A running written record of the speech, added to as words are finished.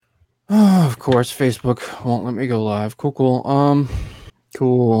course, Facebook won't let me go live. Cool.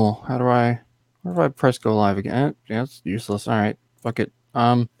 Cool. How do I press go live again? Yeah, it's useless. All right, fuck it.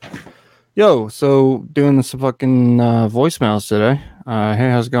 Yo, so doing this fucking voicemails today. Hey,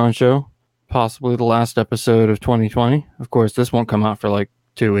 how's it going, show? Possibly the last episode of 2020. Of course, this won't come out for like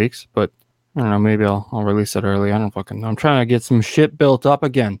 2 weeks, but I don't know. Maybe I'll release it early. I don't fucking know. I'm trying to get some shit built up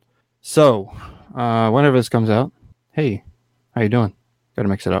again. So, whenever this comes out, hey, how you doing? Got to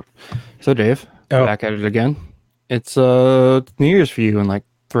mix it up. So, Dave, back at it again. It's New Year's for you in like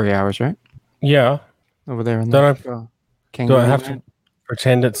 3 hours, right? Yeah. Over there in do I have to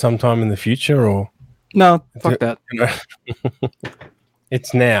pretend it's sometime in the future, or no? Fuck that.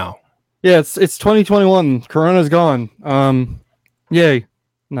 It's now. Yeah, it's 2021. Corona's gone. Yay.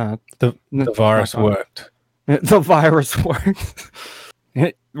 No, the virus worked. The virus worked.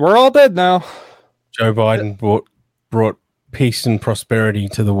 We're all dead now. Joe Biden brought peace and prosperity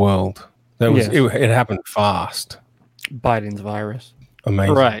to to the world. It happened fast. Biden's virus.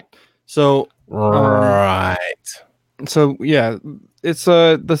 Amazing. Right. So So yeah, it's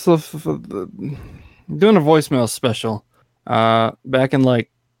this doing a voicemail special. Back in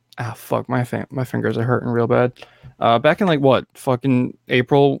like my fingers are hurting real bad. Back in like what fucking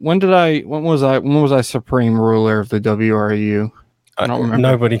April. When was I supreme ruler of the WRU? I don't remember.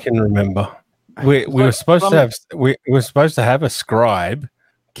 Nobody can remember. We were supposed to have a scribe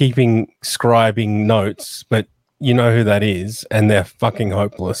scribing notes, but you know who that is, and they're fucking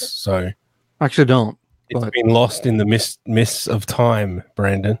hopeless. So actually don't. It's been lost in the mists of time,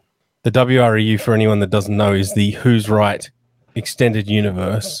 Brandon. The WREU, for anyone that doesn't know, is the Who's Right extended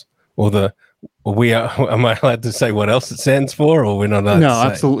universe, or the am I allowed to say what else it stands for, or we're not allowed to say? No,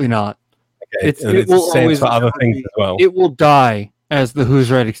 absolutely not. Okay. It will stands for other things as well. It will die as the Who's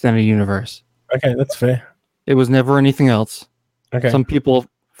Right extended universe. Okay, that's fair. It was never anything else. Okay. Some people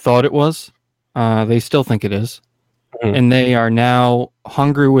thought it was. They still think it is. Mm-hmm. And they are now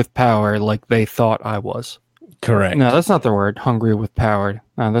hungry with power like they thought I was. Correct. No, that's not the word. Hungry with power.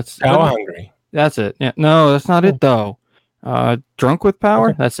 No, that's power hungry. That's it. Yeah. No, that's not it though. Drunk with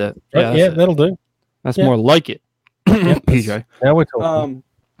power? Okay. That's it. Yeah, that'll do. That's more like it. PJ. Now we're talking.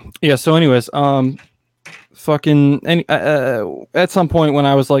 Yeah, so anyways, at some point when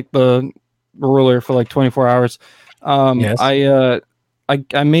I was like the ruler for like 24 hours, I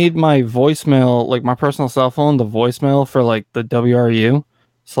made my voicemail, like my personal cell phone, the voicemail for like the WRU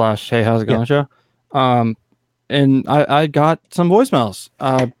 / hey, how's it going show. And I got some voicemails,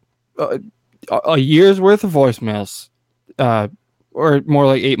 a year's worth of voicemails, or more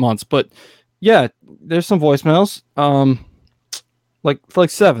like 8 months. But yeah, there's some voicemails, like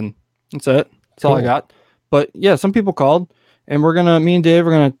 7. That's it. That's all I got. But yeah, some people called, and me and Dave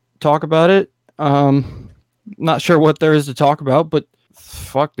are gonna talk about it. Not sure what there is to talk about, but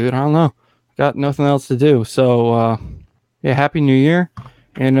fuck, dude, I don't know. Got nothing else to do. So yeah, happy New Year.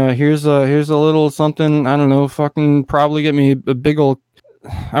 And here's a little something. I don't know. Fucking probably get me a big old.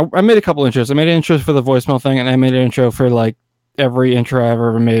 I made a couple intros. I made an intro for the voicemail thing, and I made an intro for like every intro I've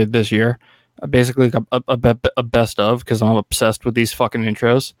ever made this year. Basically, a best of, because I'm obsessed with these fucking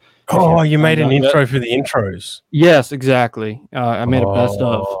intros. Oh, you made an intro for the intros? Yes, exactly. I made a best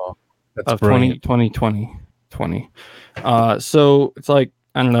of 2020. So it's like,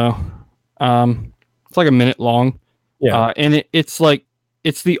 I don't know. It's like a minute long. Yeah. And it's like,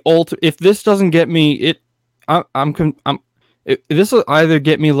 it's the ultimate. If this doesn't get me, this will either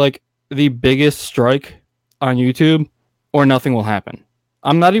get me like the biggest strike on YouTube, or nothing will happen.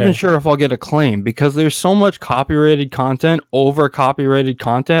 I'm not even sure if I'll get a claim, because there's so much copyrighted content, over copyrighted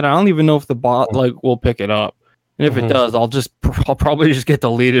content. I don't even know if the bot will pick it up. And if it does, I'll probably just get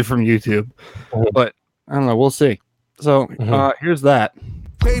deleted from YouTube. But I don't know. We'll see. So here's that.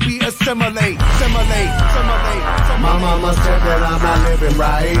 Baby, assimilate. My mama said that I'm not living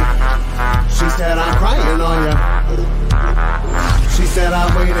right. She said I'm crying on you. She said I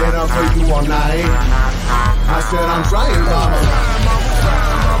waited up for you all night. I said I'm trying, mama.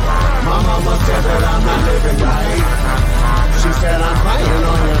 My mama said that I'm not living right. She said I'm crying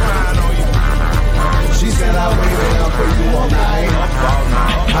on you. She said I waited up for you all night.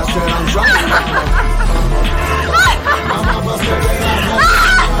 I said I'm trying, mama. My mama said that I'm not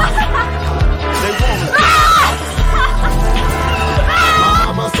living right. They want me. My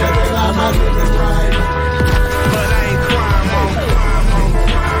mama said that I'm not living right. But I ain't crying, mama.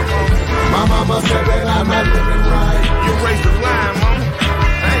 My mama said that I'm not living right. You raised the line, mama.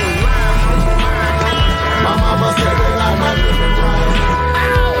 I ain't lying, mama. My mama said that I'm not living right.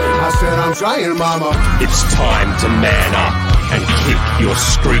 I said I'm trying, mama. It's time to man up and kick your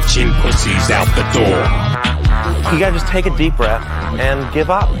screeching pussies out the door. You gotta just take a deep breath and give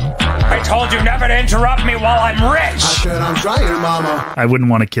up. I told you never to interrupt me while I'm I rich! said I'm trying, mama. I wouldn't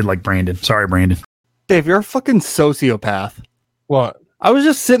want a kid like Brandon. Sorry, Brandon. Dave, you're a fucking sociopath. What? I was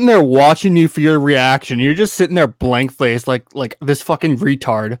just sitting there watching you for your reaction. You're just sitting there blank faced like this fucking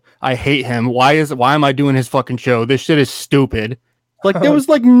retard. I hate him. Why am I doing his fucking show? This shit is stupid. Like there was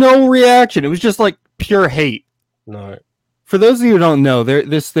like no reaction. It was just like pure hate. No. For those of you who don't know, there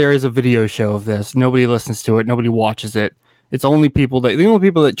is a video show of this. Nobody listens to it. Nobody watches it. It's only the only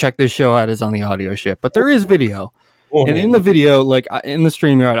people that check this show out is on the audio shit. But there is video, and in the video, like in the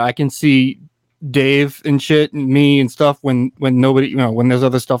StreamYard, I can see Dave and shit and me and stuff when nobody, when there's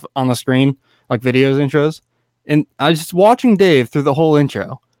other stuff on the screen like videos intros, and I was just watching Dave through the whole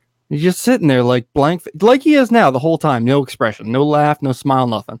intro. He's just sitting there like blank, like he is now the whole time, no expression, no laugh, no smile,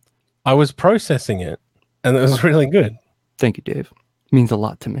 nothing. I was processing it, and it was really good. Thank you, Dave. It means a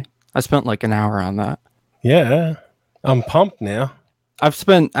lot to me. I spent like an hour on that. Yeah, I'm pumped now. I've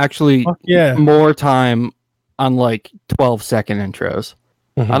spent actually Yeah. more time on like 12-second intros.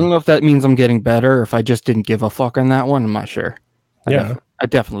 Mhm. I don't know if that means I'm getting better or if I just didn't give a fuck on that one. I'm not sure. Yeah. I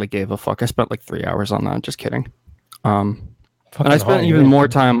definitely gave a fuck. I spent like 3 hours on that. Just kidding. And I Fucking spent high, even yeah. more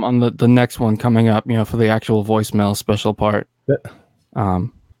time on the next one coming up, for the actual voicemail special part.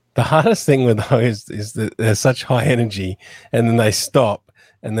 Um, The hardest thing with those is that they're such high energy, and then they stop,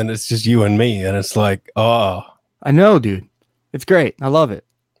 and then it's just you and me, and it's like, oh, I know, dude. It's great. I love it.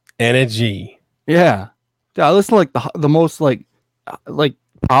 energy. Yeah. Dude, I listen to like the most like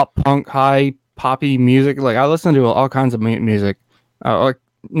pop punk high poppy music. Like I listen to all kinds of music. Like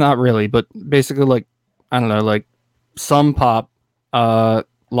not really, but basically like I don't know, like some pop,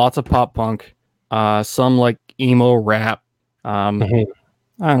 lots of pop punk, some like emo rap. Mhm.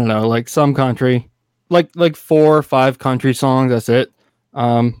 I don't know, like some country, like 4 or 5 country songs. That's it.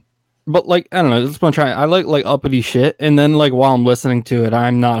 But like I don't know, just want to try. I like uppity shit, and then like while I'm listening to it,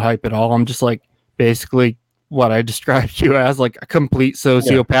 I'm not hype at all. I'm just like basically what I described you as, like a complete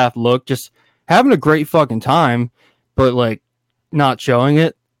sociopath look, just having a great fucking time, but like not showing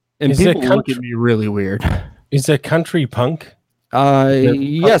it, and Is there people look country- at me really weird. Is there country punk?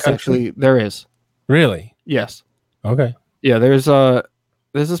 Yes, country? actually, there is. Really? Yes, Okay. yeah. There's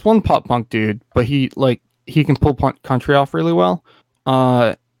this one pop punk dude, but he can pull country off really well.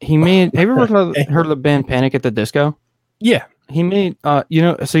 He made. Have you ever heard of the band Panic at the Disco? Yeah. He made. So you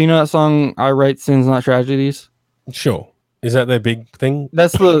know that song "I Write Sins Not Tragedies." Sure. Is that their big thing?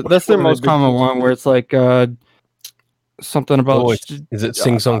 That's their One of most their big common things? one, where it's like something about. Oh, is it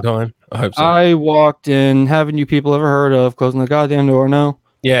sing song time? I hope so. I walked in. Haven't you people ever heard of closing the goddamn door? No.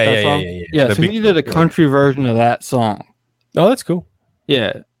 yeah, That yeah, yeah, song? yeah, yeah. Yeah. The So big- he did a country version of that song. Oh, that's cool.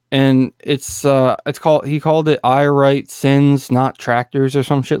 Yeah, and it's called. He called it "I Write Sins Not Tractors" or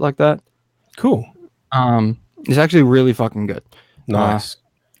some shit like that. Cool. It's actually really fucking good. Nice.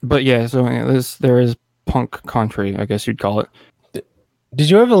 But yeah, so there is punk country, I guess you'd call it. Did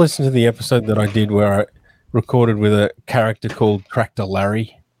you ever listen to the episode that I did where I recorded with a character called Tractor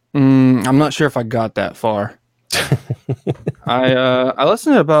Larry? I'm not sure if I got that far. I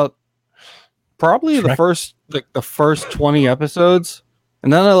listened to about probably the first 20 episodes,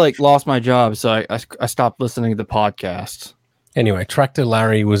 and then I lost my job, so I stopped listening to the podcasts. Anyway, Tractor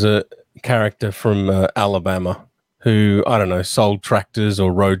Larry was a character from Alabama who, I don't know, sold tractors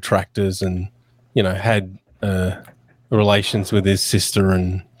or rode tractors and, had relations with his sister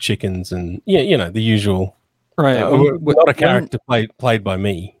and chickens and, the usual. Right. Not a character played by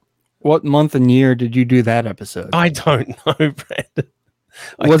me. What month and year did you do that episode? I don't know, Brandon.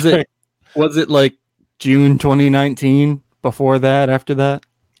 Was it like June 2019? Before that? After that?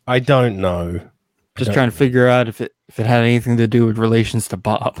 I don't know. Just trying to figure out if it had anything to do with relations to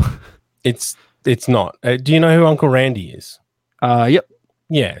Bob. It's not. Do you know who Uncle Randy is? Yep.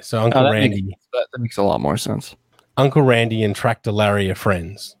 Yeah, so Uncle Randy. That makes a lot more sense. Uncle Randy and Tractor Larry are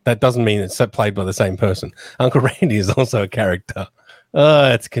friends. That doesn't mean it's played by the same person. Uncle Randy is also a character.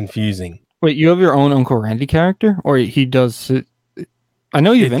 It's confusing. Wait, you have your own Uncle Randy character, or he does? I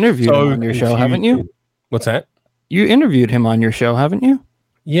know you've interviewed him on your show, haven't you? What's that? You interviewed him on your show, haven't you?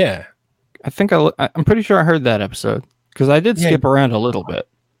 Yeah. I think I'm pretty sure I heard that episode because I did skip around a little bit.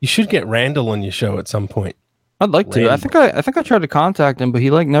 You should get Randall on your show at some point. I'd like to. I think I tried to contact him, but he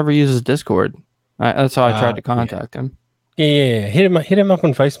never uses Discord. That's how I tried to contact him. Yeah. Hit him up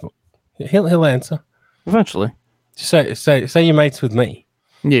on Facebook. He'll answer. Eventually. Just say you're mates with me.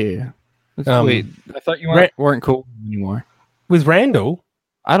 Yeah. Wait, I thought you weren't cool anymore. With Randall?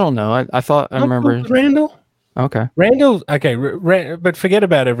 I don't know. I thought I remember Randall. Okay. Randall's okay, but forget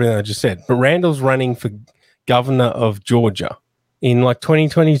about everything I just said. But Randall's running for governor of Georgia in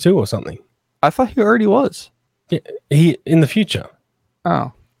 2022 or something. I thought he already was. Yeah, he in the future.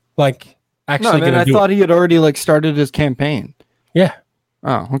 Oh. like No, actually man, going I to do thought he had already like started his campaign. it? Yeah.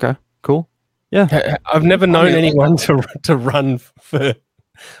 Oh, okay, cool. Yeah, I've never known mean, anyone to run for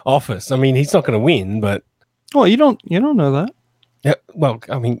office. I mean, he's not going to win, but well, you don't know that. yeah. Well,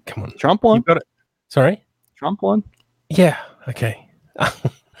 I mean, come on, Trump won. you've got it. Sorry. Trump won. Yeah. Okay.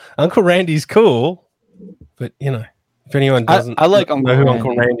 Uncle Randy's cool, but if anyone doesn't I like know Uncle who Randy.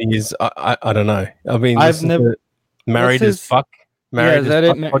 Uncle Randy is, I don't know. I mean, I've never married What's as fuck. Married is that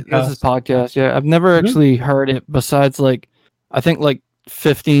as it? fuck This is podcast. podcast. Yeah, I've never Mhm. actually heard it. Besides, like, I think like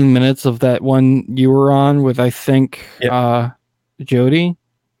 15 minutes of that one you were on with, I think, Jody.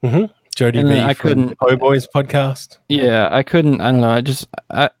 Jody And B then I from couldn't. the Po Boys podcast. Yeah, I couldn't. I don't know.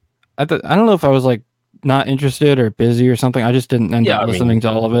 I don't know if I was like not interested or busy or something. I just didn't end up listening to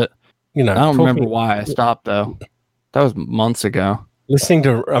all of it. I don't remember why I stopped though. That was months ago. Listening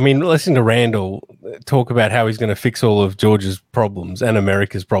to Randall talk about how he's going to fix all of Georgia's problems and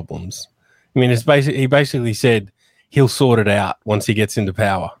America's problems. I mean, he basically said he'll sort it out once he gets into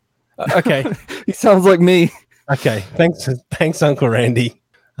power. Okay. He sounds like me. Okay. Thanks, Uncle Randy.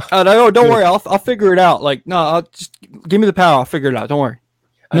 Don't worry. I'll figure it out. Like, no, I'll just give me the power. I'll figure it out. Don't worry.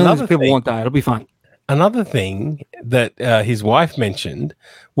 Millions of people won't die. It'll be fine. Another thing that his wife mentioned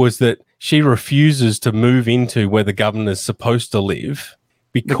was that she refuses to move into where the governor's supposed to live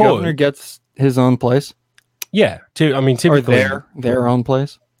because The governor gets his own place, typically or their own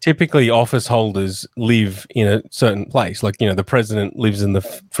place. typically office holders live in a certain place. Like, the president lives in the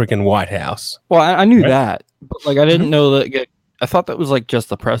freaking White House. Well, I knew Right. that, but like I didn't know that. I thought that was like just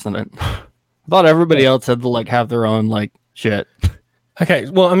the president. I thought everybody else had to like have their own like shit. Okay,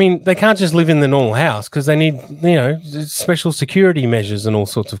 well, I mean, they can't just live in the normal house because they need, special security measures and all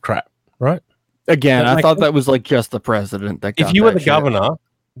sorts of crap, right? Again, That I makes thought sense. that was like just the president that got If you were that the shit. governor,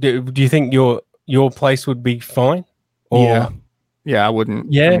 do you think your place would be fine? Or, Yeah, I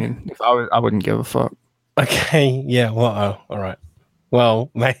wouldn't. Yeah? I mean, if I wouldn't give a fuck. Okay, yeah, well, all right.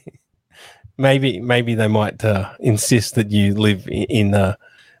 Well, maybe they might insist that you live in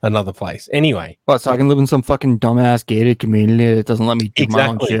another place. Anyway, What? So I can live in some fucking dumbass gated community that doesn't let me do my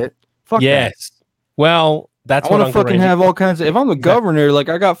own Exactly. shit? Fuck that. yes. Well, that's I what want to Uncle fucking Randy- have all kinds of. If I'm the Exactly. governor, like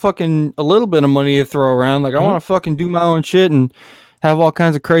I got fucking a little bit of money to throw around. Like I want to fucking do my own shit and have all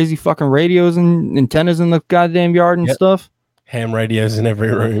kinds of crazy fucking radios and antennas in the goddamn yard and Yep. stuff. ham radios in every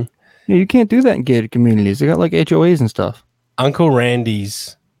room. Yeah, you can't do that in gated communities. They got like HOAs and stuff. Uncle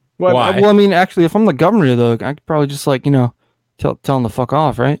Randy's Well, wife. I mean, actually, if I'm the governor, though, I could probably just like tell them to fuck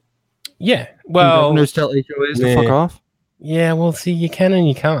off, right? Yeah. Can Well, governors tell HOAs to fuck yeah. off. yeah. Well, see, you can and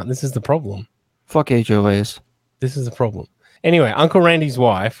you can't. This is the problem. Fuck HOAs. This is the problem. Anyway, Uncle Randy's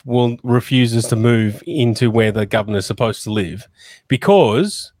wife refuses to move into where the governor's supposed to live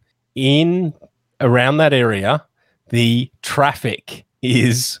because around that area, the traffic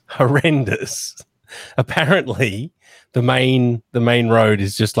is horrendous. Apparently, the main road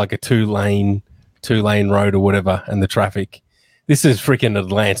is just like a two lane road or whatever, and the traffic. This is freaking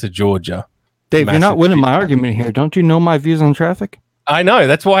Atlanta, Georgia. Dave, you're not Massive winning my argument here. Don't you know my views on traffic? I know.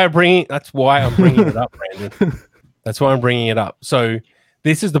 That's why I'm bringing it up, Brandon. That's why I'm bringing it up. So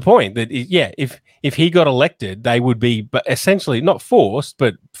this is the point that if he got elected, they would be, but essentially not forced,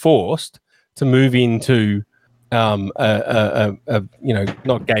 but forced to move into a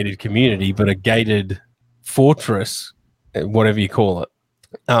not gated community, but a gated fortress, whatever you call it.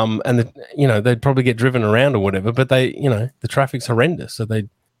 And they'd probably get driven around or whatever, but the traffic's horrendous, so they'd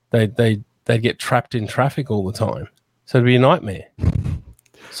get trapped in traffic all the time. So it'd be a nightmare.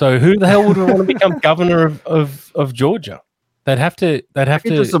 So who the hell would want to become governor of Georgia? They'd have to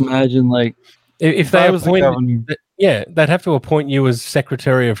Just imagine, like, if they I was the governor. they'd have to appoint you as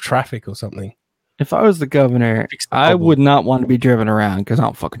secretary of traffic or something. If I was the governor, Fix the I problem. would not want to be driven around because I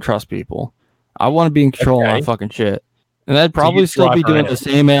don't fucking trust people. I want to be in control of my Okay. fucking shit. And I'd probably still be drive doing around. the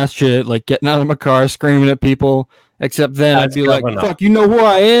same ass shit, like getting out of my car, screaming at people. Except then As I'd be governor. like, fuck, you know who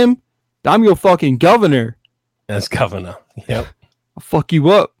I am? I'm your fucking governor. As governor. Yep. I'll fuck you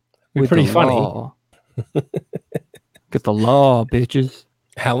up. Be with pretty the funny. law. Get the law, bitches.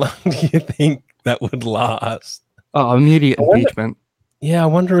 How long do you think that would last? Oh, immediate I wonder- impeachment. Yeah, I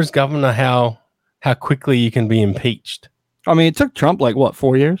wonder as governor how quickly you can be impeached. I mean, it took Trump like what,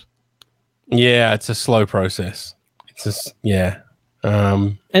 4 years? Yeah, it's a slow process. It's just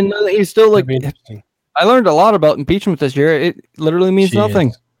And he's still like. it'd be interesting. I learned a lot about impeachment this year. It literally means Cheers.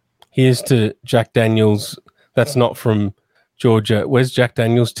 nothing. Here's to Jack Daniels. That's not from Georgia. Where's Jack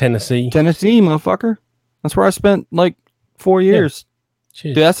Daniels? Tennessee. Tennessee, motherfucker. That's where I spent like 4 years.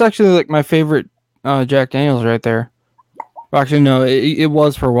 Cheers. Dude, that's actually like my favorite Jack Daniels right there. Well, actually, no, it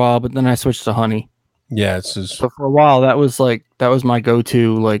was for a while, but then I switched to honey. Yeah, it's just So for a while, that was my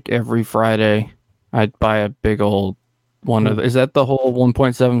go-to. Like every Friday, I'd buy a big old one of. Is that the whole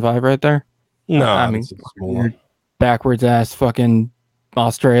 1.75 right there? no. I mean, It's a small one. backwards ass fucking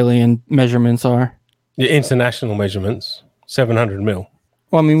Australian measurements are. The international measurements, 700 mil.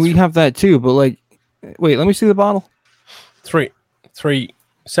 Well, I mean, we have that too, but like, wait, let me see the bottle. Three,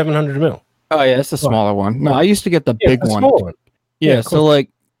 700 mil. Oh yeah, it's the smaller one. No, I used to get the big the one. small one. Yeah, Yeah, of so course. like,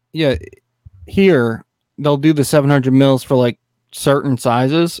 yeah, here they'll do the 700 mils for like certain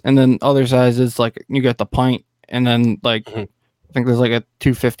sizes, and then other sizes like you get the pint, and then like Mhm. I think there's like a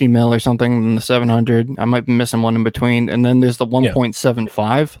 250 mil or something in the 700. I might be missing one in between, and then there's the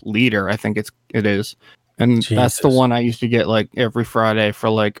 1.75 liter. I think it is, and that's the Jesus. one I used to get like every Friday for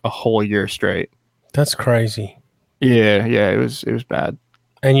like a whole year straight. That's crazy. Yeah, it was bad.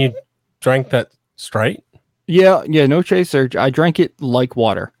 And you drank that straight? Yeah, no chaser. I drank it like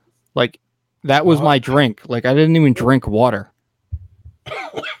water. Like that was What? my drink. Like I didn't even drink water.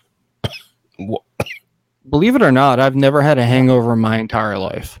 What? Believe it or not, I've never had a hangover in my entire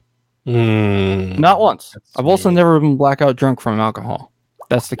life. Not once. That's I've also weird. never been blackout drunk from alcohol.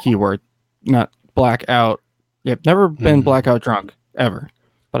 That's the key word. Not blackout. Yep, never been blackout drunk ever.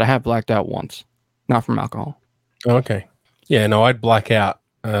 But I have blacked out once. Not from alcohol. Okay. Yeah, no, I'd black out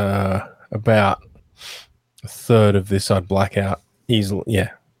about a third of this. I'd black out easily.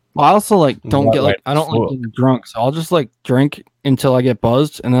 Yeah. Well, I also like don't get like Lightweight I don't like fuck. getting drunk, so I'll just like drink until I get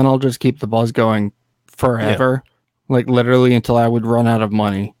buzzed, and then I'll just keep the buzz going forever, like literally until I would run out of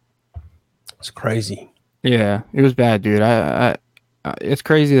money. It's crazy. Yeah, it was bad, dude. I it's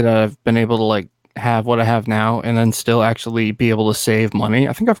crazy that I've been able to like have what I have now, and then still actually be able to save money.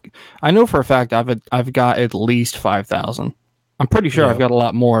 I know for a fact I've got at least 5,000. I'm pretty sure Yeah. I've got a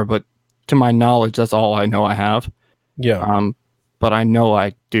lot more, but to my knowledge, that's all I know I have. Yeah. But I know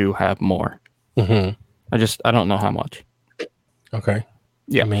I do have more. hmm I don't know how much. Okay.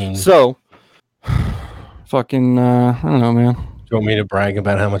 Yeah. I mean, So, fucking, I don't know, man. do you want me to brag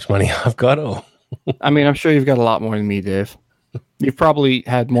about how much money I've got? Or I mean, I'm sure you've got a lot more than me, Dave. You've probably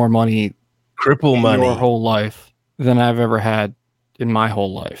had more money cripple in money? your whole life than I've ever had in my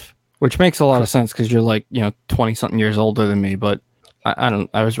whole life, which makes a lot of sense because you're like, 20 something years older than me, but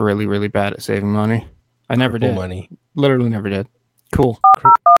I was really, really bad at saving money. I never Cripple did. money. Literally never did. Cool.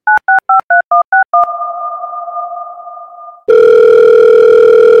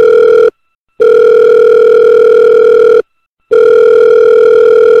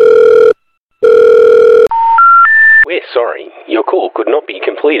 We're sorry, your call could not be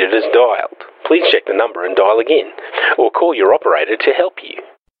completed as dialed. Please check the number and dial again, or call your operator to help you.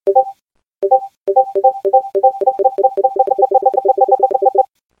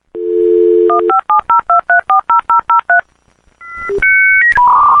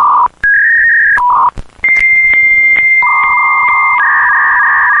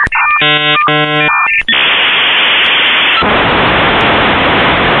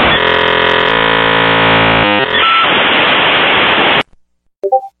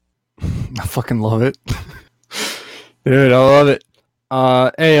 I fucking love it. Dude, I love it.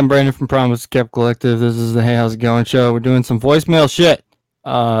 Hey, I'm Brandon from Promise Kept Collective. This is the Hey How's It Going show. We're doing some voicemail shit.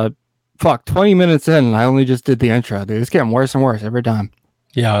 20 minutes in and I only just did the intro, dude. It's getting worse and worse every time.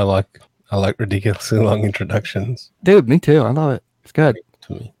 Yeah, I like ridiculously long introductions. Dude, me too. I love it. It's good.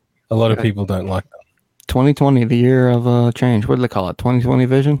 To me, a lot of people don't like them. 2020, the year of change. What do they call it? 2020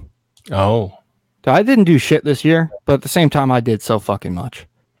 vision? Oh, I didn't do shit this year, but at the same time, I did so fucking much.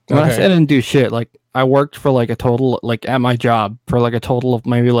 When I Okay. say I didn't do shit, like I worked for like a total, like at my job for like a total of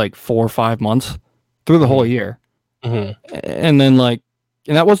maybe like 4 or 5 months through the whole year. Mhm. And then like,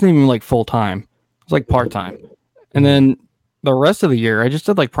 and that wasn't even like full time. It was like part time. And then the rest of the year, I just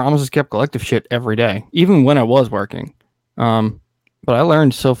did like Promises Kept Collective shit every day, even when I was working. But I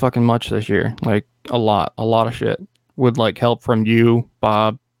learned so fucking much this year, like a lot of shit with like help from you,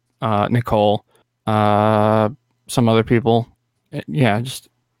 Bob, Nicole, some other people. Yeah, just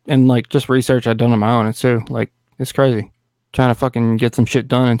research I've done on my own. And so like, it's crazy trying to fucking get some shit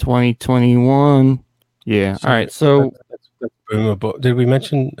done in 2021. Yeah. All right. So, that's Boomer Bob. Did we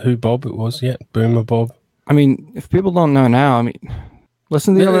mention who Bob it was yet? Boomer Bob. I mean, if people don't know now, I mean,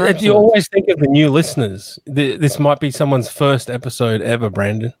 listen to the other You episodes. always think of the new listeners. This might be someone's first episode ever,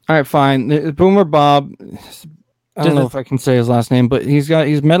 Brandon. All right, fine. Boomer Bob. I don't know if I can say his last name, but he's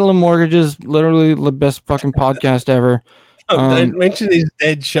Metal and Mortgages, literally the best fucking podcast ever. Don't mention his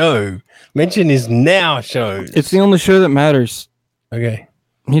dead show. Mention his now show. It's the only show that matters. Okay.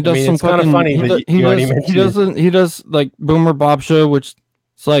 He does mean, some it's kinda fucking funny that you already mentioned he does like Boomer Bob show, which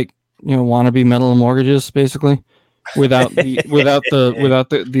it's like, wannabe Metal and Mortgages basically, without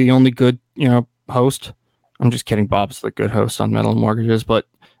the only good, host. I'm just kidding. Bob's the good host on Metal Mortgages, but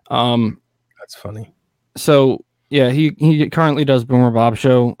That's funny. so yeah, he currently does Boomer Bob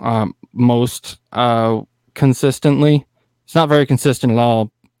Show most consistently. It's not very consistent at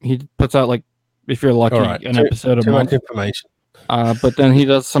all. He puts out, like, if you're lucky, All right. an episode a Too month. much information. But then he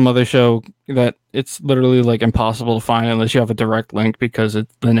does some other show that it's literally like impossible to find unless you have a direct link because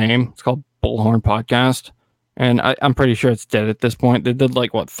it's the name. It's called Bullhorn Podcast, and I'm pretty sure it's dead at this point. They did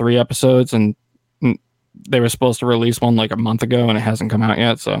like 3 episodes, and they were supposed to release one like a month ago, and it hasn't come out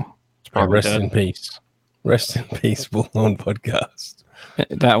yet. So it's probably Rest dead. in peace. Rest in peace, Bullhorn Podcast.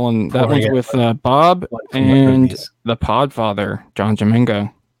 That one's with Bob One from and movies. the Podfather, John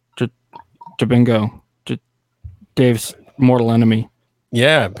Jamingo, Jabingo, Dave's mortal enemy,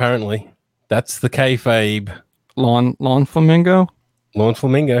 Yeah, apparently. That's the kayfabe. Lawn Flamingo, Lawn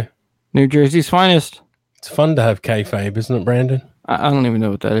Flamingo. New Jersey's finest. It's fun to have kayfabe, isn't it, Brandon? I don't even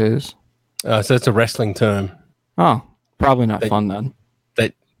know what that is. So it's a wrestling term. Oh, probably not fun then.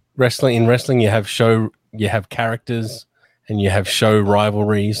 That in wrestling, you have characters, and you have show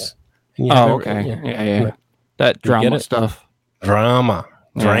rivalries. And you have Okay. Yeah. That You get drama it? stuff. drama.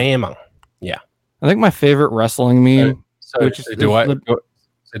 Yeah. I think my favorite wrestling meme. So, Which is-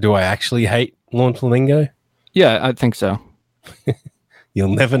 do I actually hate Lawn Flamingo? Yeah, I think so. You'll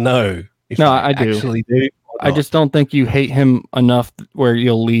never know. If No, you I do. Actually do. or I not. just don't think you hate him enough where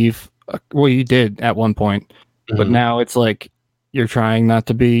you'll leave. Well, you did at one point, but Mhm. now it's like you're trying not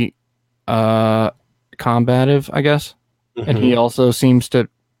to be combative, I guess. And he also seems to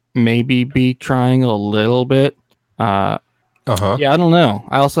maybe be trying a little bit. Uh-huh. Yeah, I don't know.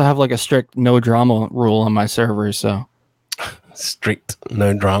 I also have like a strict no drama rule on my servers, so Strict,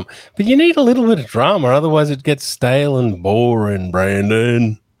 no drama. But you need a little bit of drama, otherwise it gets stale and boring,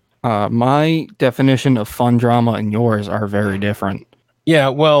 Brandon. my definition of fun drama and yours are very different. Yeah,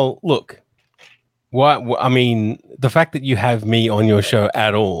 well, look. I mean, the fact that you have me on your show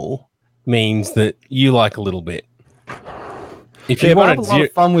at all means that you like a little bit. If you Dave, I have wanted a lot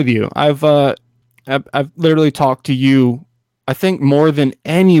of fun with you. I've literally talked to you, I think, more than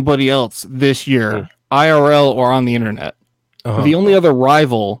anybody else this year, IRL or on the internet. Uh-huh. The only other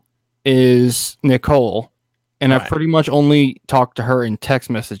rival is Nicole, and I've Right. pretty much only talked to her in text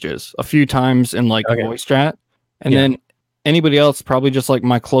messages, a few times in like Okay. voice chat, and Yeah. then anybody else probably just like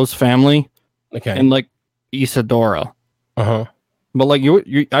my close family Okay. and like Isadora. Uh-huh. But like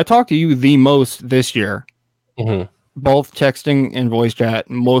I talked to you the most this year, Mhm. both texting and voice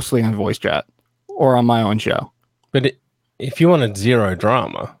chat, mostly on voice chat or on my own show. But if you wanted zero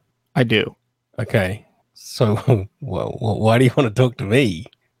drama, I do. okay. So, well, why do you want to talk to me?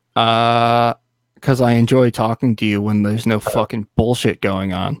 Because I enjoy talking to you when there's no fucking bullshit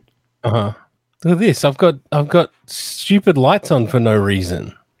going on. Uh-huh. Look at this. I've got stupid lights on for no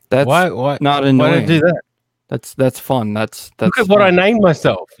reason. That's Why not why annoying. did I do that? That's fun. That's Look at what I fun. named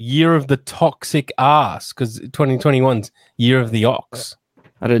myself. Year of the Toxic Ass, because 2021's Year of the Ox.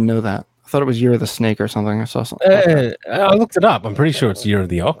 I didn't know that. I thought it was Year of the Snake or something. I saw something. I looked it up. I'm pretty sure it's Year of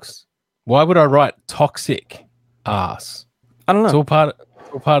the Ox. Why would I write Toxic Ass? I don't It's know.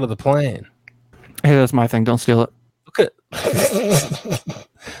 all part of the plan. Hey, that's my thing. Don't steal it. Look at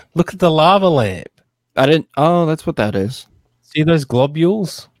look at the lava lamp. I didn't. Oh, that's what that is. See those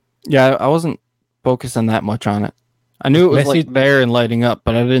globules? Yeah, I wasn't focusing that much on it. I knew it was Message- like there and lighting up,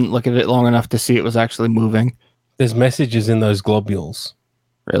 but I didn't look at it long enough to see it was actually moving. There's messages in those globules.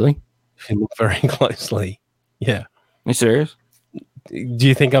 Really? If you look very closely. Yeah. you serious? Do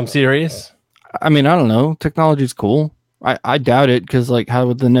you think I'm serious? I mean, I don't know. Technology's cool. I doubt it because like, how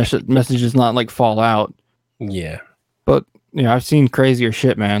would the messages not like fall out? Yeah. But you know, I've seen crazier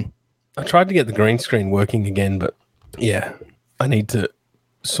shit, man. I tried to get the green screen working again, but yeah, I need to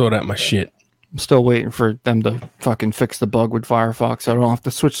sort out my shit. I'm still waiting for them to fucking fix the bug with Firefox so I don't have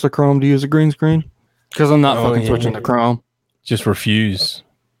to switch to Chrome to use a green screen. Because I'm not fucking switching to Chrome. Just refuse.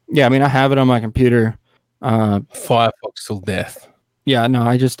 Yeah, I mean I have it on my computer. Firefox till death. Yeah, no,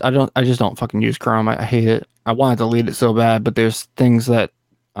 I just don't fucking use Chrome. I hate it. I want to delete it so bad, but there's things that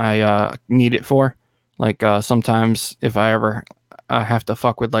I need it for. Like sometimes if I ever have to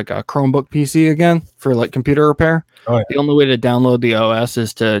fuck with like a Chromebook PC again for like computer repair, Oh, yeah. the only way to download the OS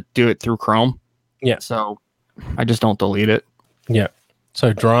is to do it through Chrome. Yeah. So I just don't delete it. Yeah.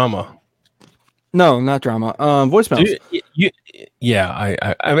 So drama. No, not drama. Voicemails.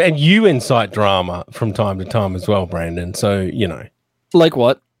 I mean, you incite drama from time to time as well, Brandon. So, you know, Like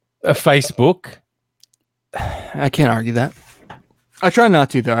what? Facebook. I can't argue that. I try not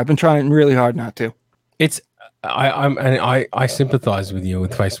to though. I've been trying really hard not to. It's I sympathize with you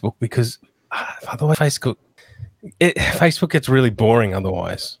with Facebook because otherwise Facebook gets really boring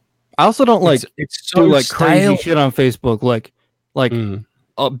otherwise. I also don't like it's so do like stale. crazy shit on Facebook, like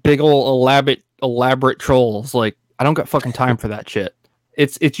big old elaborate trolls. Like I don't got fucking time for that shit.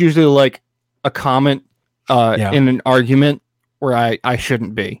 It's usually like a comment in an argument where I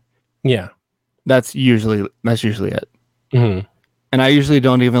shouldn't be. Yeah. That's usually it. Mm-hmm. And I usually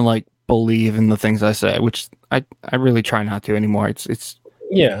don't even like believe in the things I say, which I really try not to anymore. It's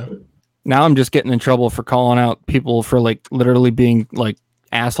Yeah. now I'm just getting in trouble for calling out people for like literally being like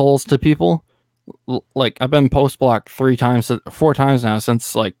assholes to people. Like I've been post blocked 4 times now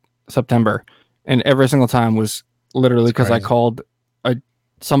since like September, and every single time was literally because I called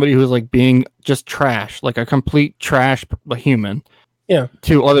somebody who was like being just trash, like a complete trash human,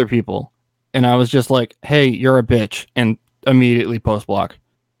 to other people, and I was just like, "Hey, you're a bitch," and immediately post block.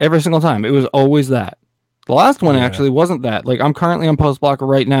 Every single time, it was always that. The last one actually wasn't that. Like I'm currently on post block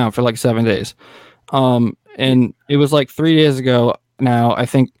right now for like 7 days, and it was like 3 days ago now. I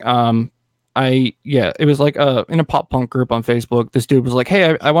think it was like in a pop punk group on Facebook. This dude was like,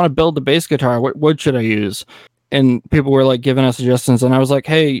 "Hey, I want to build the bass guitar. What wood should I use?" And people were like giving us suggestions, and I was like,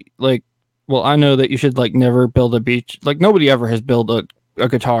 "Hey, like, well, I know that you should like never build a beech. Like nobody ever has built a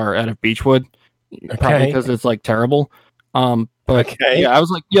guitar out of beech wood, probably because it's like terrible." But yeah, I was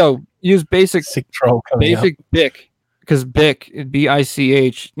like, "Yo, use basic Bic, because Bic,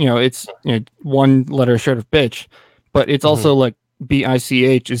 BICH, it's one letter short of bitch, but it's also like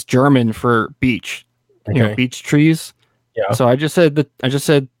BICH is German for beech, beech trees." Yeah. So I just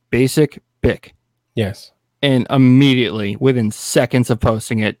said basic Bic. Yes. And immediately, within seconds of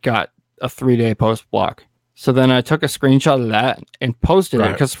posting it, got a 3-day post block. So then I took a screenshot of that and posted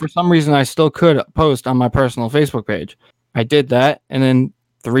it, because for some reason I still could post on my personal Facebook page. I did that, and then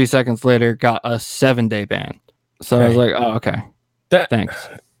 3 seconds later got a 7-day ban. So I was like, "Oh, okay, thanks."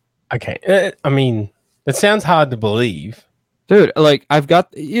 Okay, I mean, that sounds hard to believe, dude. Like I've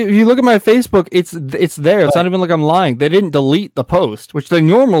got, you look at my Facebook, it's there. It's not even like I'm lying. They didn't delete the post, which they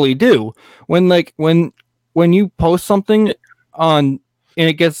normally do. When you post something on and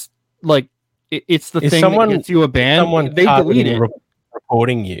it gets like it's the thing that gets you a ban, they delete it.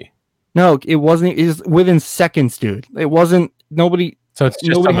 Reporting you. No, it wasn't. It was within seconds, dude. It wasn't nobody. So it's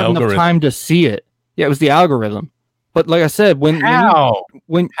just nobody had enough time to see it. Yeah, it was the algorithm. But like I said, when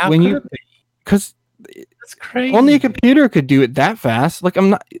you because that's crazy. Only a computer could do it that fast. Like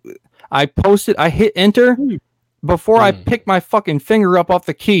I posted. I hit enter before I picked my fucking finger up off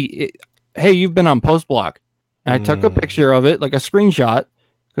the key. Hey, you've been on post block. And I took a picture of it, like a screenshot,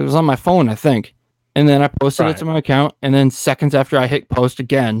 because it was on my phone, I think. And then I posted it to my account. And then seconds after I hit post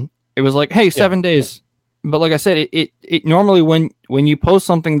again, it was like, "Hey, 7 days." But like I said, it normally when you post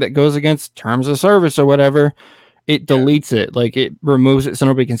something that goes against terms of service or whatever, it deletes it, like it removes it so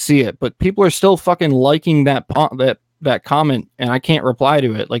nobody can see it. But people are still fucking liking that comment, and I can't reply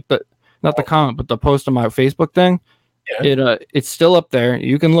to it. Like not the comment, but the post on my Facebook thing. It's still up there.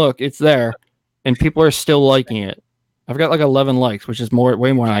 You can look, it's there, and people are still liking it. I've got like 11 likes, which is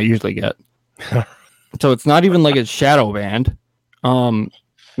way more than I usually get. So it's not even like it's shadow banned.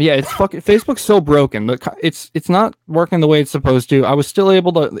 Yeah, it's fucking Facebook's so broken. It's not working the way it's supposed to. I was still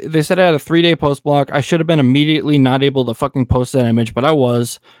able to. They said I had a 3-day post block. I should have been immediately not able to fucking post that image, but I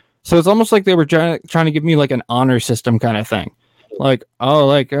was. So it's almost like they were trying to give me like an honor system kind of thing. Like,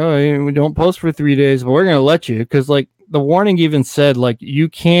 we don't post for 3 days, but we're gonna let you, because like the warning even said like you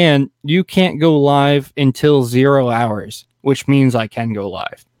can't go live until 0 hours, which means I can go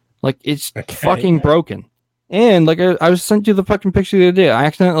live. Like it's fucking broken. And like I was sent you the fucking picture the other day. I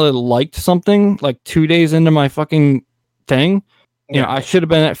accidentally liked something like 2 days into my fucking thing. You know, I should have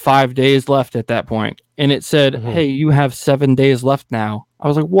been at 5 days left at that point. And it said, "Hey, you have 7 days left now." I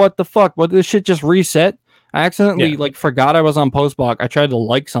was like, "What the fuck? What, this shit just reset?" I accidentally like forgot I was on post block. I tried to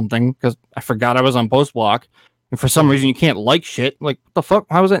like something because I forgot I was on post block. And for some reason you can't like shit. Like, what the fuck?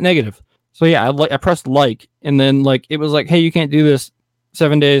 How was that negative? So yeah, I pressed like, and then like it was like, "Hey, you can't do this.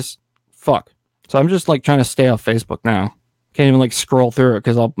 7 days. Fuck." So I'm just like trying to stay off Facebook now. Can't even like scroll through it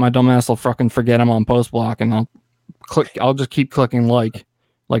because my dumbass will fucking forget I'm on post block, and I'll just keep clicking like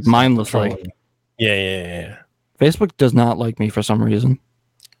mindlessly. Yeah. Facebook does not like me for some reason.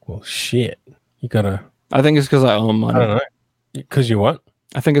 Well, shit. You gotta. I think it's because I owe them money. I don't know. Because you what?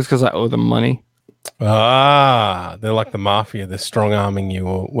 I think it's because I owe them money. Ah, they're like the mafia. They're strong arming you,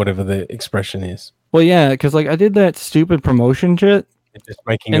 or whatever the expression is. Well, yeah, because like I did that stupid promotion shit. It's just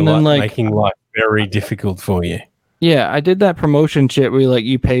making life very difficult for you. Yeah, I did that promotion shit where like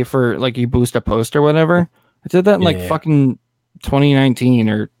you pay for like you boost a post or whatever. I did that in fucking 2019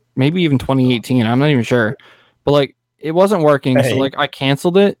 or maybe even 2018. I'm not even sure. But like it wasn't working, so like I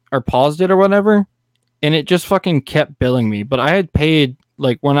canceled it or paused it or whatever, and it just fucking kept billing me. But I had paid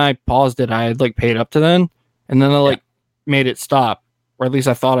like when I paused it, I had like paid up to then, and then I like made it stop, or at least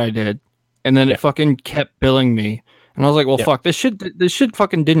I thought I did, and then it fucking kept billing me, and I was like, well, fuck, this shit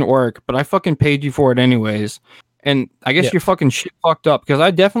fucking didn't work, but I fucking paid you for it anyways, and I guess your fucking shit fucked up because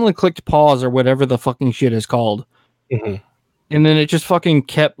I definitely clicked pause or whatever the fucking shit is called, and then it just fucking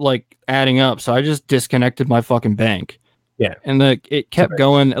kept like adding up, so I just disconnected my fucking bank. Yeah, and it kept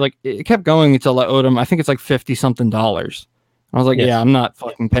going, like it kept going until I owed him. I think it's like $50 something. I was like, yeah, I'm not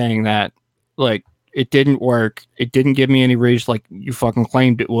fucking paying that. Like, it didn't work. It didn't give me any reach like you fucking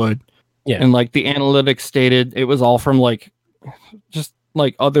claimed it would. Yeah, and like the analytics stated it was all from like just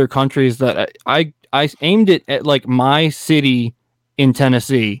like other countries that I aimed it at like my city in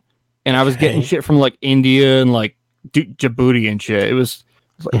Tennessee, and I was getting shit from like India and like Djibouti and shit. It was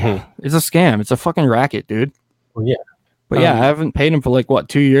like, it's a scam. It's a fucking racket, dude. Well, yeah. But yeah, I haven't paid him for like what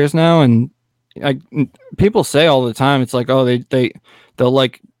 2 years now, and people say all the time it's like, oh, they'll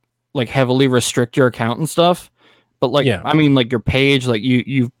like heavily restrict your account and stuff. But like, I mean, like your page, like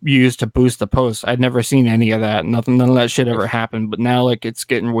you used to boost the post. I'd never seen any of that. None of that shit ever happened. But now like it's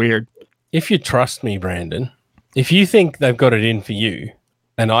getting weird. If you trust me, Brandon, if you think they've got it in for you,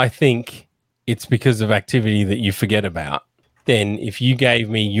 and I think it's because of activity that you forget about, then if you gave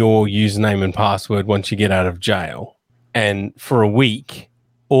me your username and password once you get out of jail, and for a week,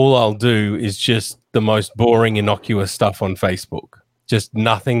 all I'll do is just the most boring, innocuous stuff on Facebook. Just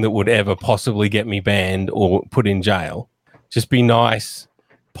nothing that would ever possibly get me banned or put in jail. Just be nice,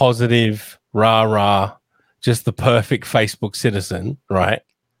 positive, rah-rah, just the perfect Facebook citizen, right?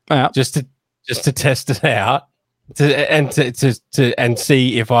 Yeah. Just to test it out and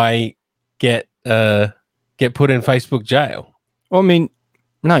see if I get put in Facebook jail. Well, I mean,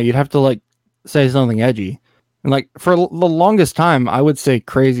 no, you'd have to like say something edgy. And like for the longest time, I would say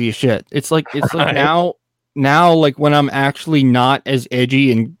crazy shit. It's like like now like when I'm actually not as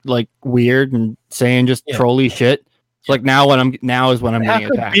edgy and like weird and saying just trolly shit. It's like now is when I'm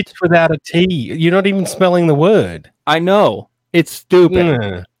getting attacked. Bitch without a T. You're not even spelling the word. I know. It's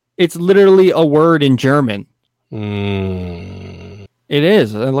stupid. It's literally a word in German. It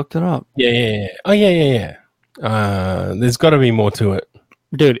is. I looked it up. Yeah. Oh yeah. There's got to be more to it.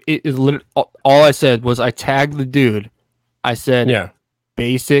 Dude, it is literally all I said was I tagged the dude. I said,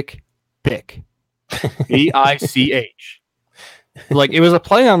 basic bic, BICH. Like it was a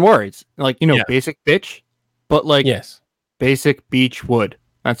play on words, like basic bitch, but like basic beach wood.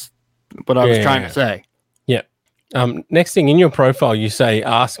 That's what I was trying to say. Yeah. Next thing in your profile, you say,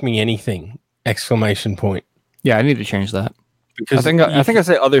 "Ask me anything!" Exclamation point. Yeah, I need to change that because I think I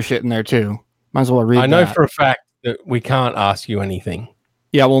say other shit in there too. Might as well read. I know for a fact that we can't ask you anything.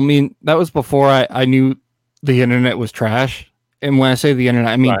 Yeah, well, I mean, that was before I knew the internet was trash. And when I say the internet,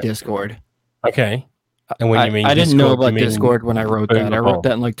 I mean Discord. Okay. And when you mean I didn't know about you mean Discord when I wrote that. I wrote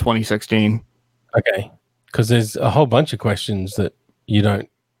that in like 2016. Okay. Because there's a whole bunch of questions that you don't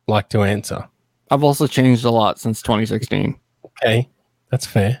like to answer. I've also changed a lot since 2016. Okay. That's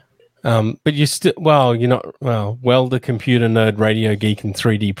fair. But you're still, you're not, welder, computer nerd, radio geek, and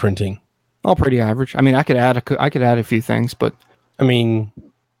 3D printing. All pretty average. I mean, I could add a few things, but I mean,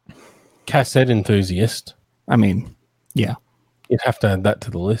 cassette enthusiast. I mean, yeah. You'd have to add that to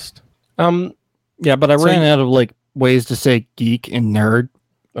the list. Yeah, but I ran out of like ways to say geek and nerd.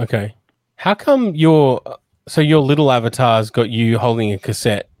 Okay. How come your little avatar's got you holding a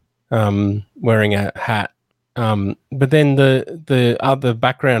cassette, wearing a hat, but then the other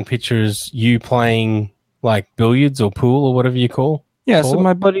background picture is you playing like billiards or pool or whatever you call? Yeah, so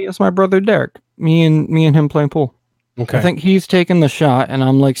it's my brother Derek. Me and him playing pool. Okay. I think he's taking the shot and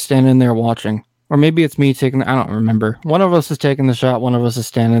I'm like standing there watching. Or maybe it's me taking I don't remember. One of us is taking the shot, one of us is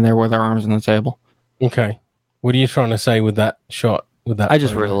standing there with our arms on the table. Okay. What are you trying to say with that shot? I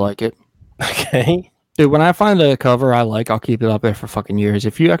just really like it. Okay. Dude, when I find a cover I like, I'll keep it up there for fucking years.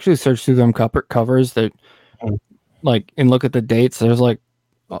 If you actually search through them covers that like and look at the dates, there's like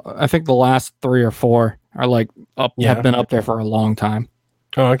I think the last 3 or 4 are like have been up there for a long time.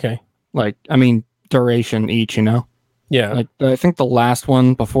 Oh, okay. Like I mean duration each, you know? Yeah. Like I think the last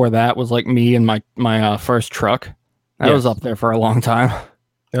one before that was like me and my first truck. That was up there for a long time.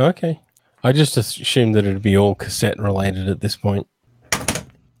 Oh, okay. I just assumed that it'd be all cassette related at this point.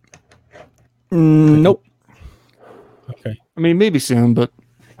 Nope. Okay. I mean, maybe soon, but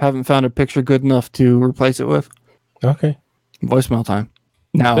haven't found a picture good enough to replace it with. Okay. Voicemail time.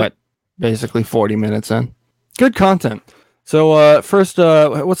 Now at basically 40 minutes in. Good content. So first,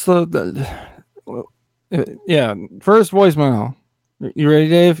 what's the first voicemail. You ready,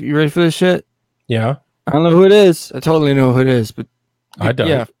 Dave? You ready for this shit? Yeah. I don't know who it is. I totally know who it is, but I don't.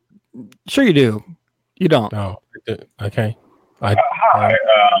 Yeah. Sure you do. You don't. Oh, okay. I Hi,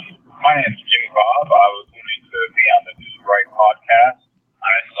 my name is Jimmy Bob. I was wanting to be on the Who's Right podcast.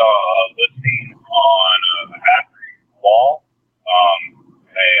 I saw a listing on the factory wall, a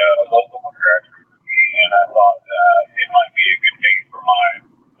local hooker actually, and I thought it might be a good thing for my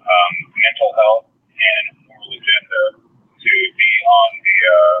mental health and moral agenda to be on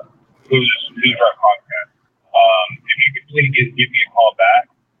the Who's Right podcast. If you could please give me a call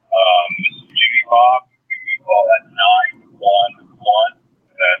back, this is Jimmy Bob. Give me a call at 911.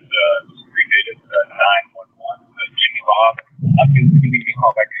 That's 3 digits, 911. Jimmy Bob. Give me a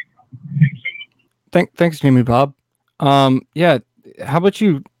call back anytime. Thanks so much. Thanks, Jimmy Bob. Yeah, how about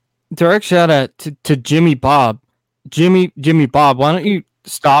you direct shout out to Jimmy Bob. Jimmy Bob, why don't you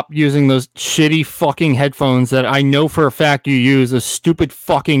stop using those shitty fucking headphones that I know for a fact you use, those stupid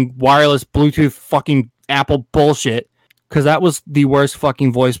fucking wireless Bluetooth fucking Apple bullshit, because that was the worst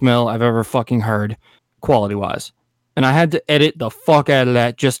fucking voicemail I've ever fucking heard, quality-wise. And I had to edit the fuck out of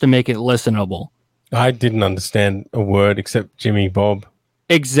that just to make it listenable. I didn't understand a word except Jimmy Bob.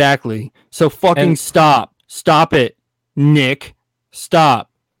 Exactly. So fucking stop. Stop it, Nick. Stop.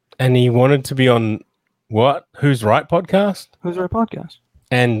 And he wanted to be on what? Who's Right podcast? Who's Right podcast?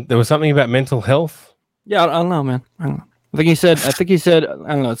 And there was something about mental health. Yeah, I don't know, man. I don't know. I think he said. I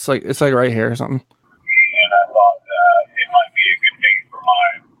don't know. It's like right here or something. And I thought it might be a good thing for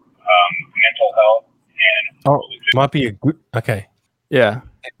my mental health and moral agenda. Might be a good. Okay. Yeah,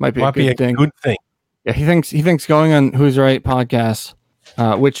 might be a good thing. Good thing. Yeah, he thinks going on Who's Right podcast,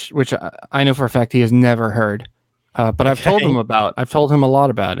 which I know for a fact he has never heard. But I've told him about. I've told him a lot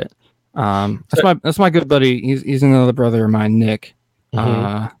about it. That's my good buddy. He's another brother of mine, Nick.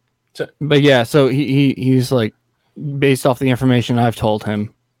 But yeah, so he's like, based off the information I've told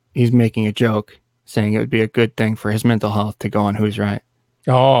him, he's making a joke saying it would be a good thing for his mental health to go on Who's Right.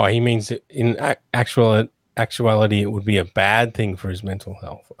 Oh, he means in actuality, it would be a bad thing for his mental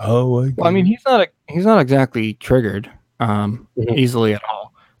health. Oh, well, I mean, he's not exactly triggered easily at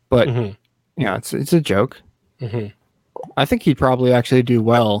all. But yeah, it's a joke. I think he'd probably actually do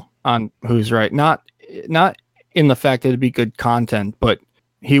well on Who's Right. Not in the fact that it'd be good content, but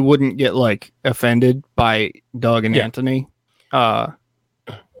he wouldn't get like offended by Doug and Anthony. I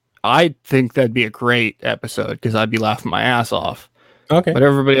think that'd be a great episode because I'd be laughing my ass off. Okay. But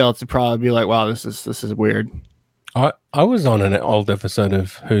everybody else would probably be like, wow, this is weird. I was on an old episode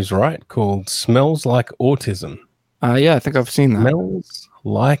of Who's Right called Smells Like Autism. Yeah, I think I've seen that. Smells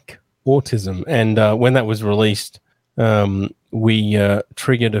Like Autism. And when that was released, we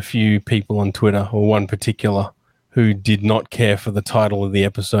triggered a few people on Twitter, or one particular, who did not care for the title of the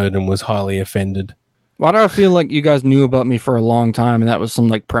episode and was highly offended. Why do I feel like you guys knew about me for a long time and that was some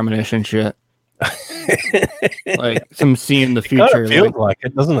like premonition shit? Like some seeing the future. It kind of feels like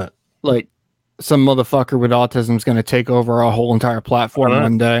it, doesn't it? Like some motherfucker with autism is going to take over our whole entire platform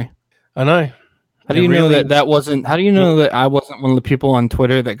one day. I know. How do you know that wasn't? How do you know that I wasn't one of the people on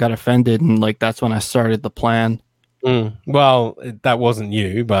Twitter that got offended and like that's when I started the plan? Well, that wasn't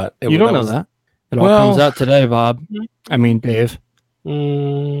you, but you don't know that. It all comes out today, Bob. I mean, Dave.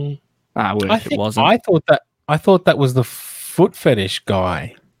 I wish it wasn't. I thought that was the foot fetish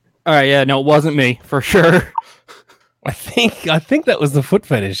guy. All right, yeah, no, it wasn't me for sure. I think that was the foot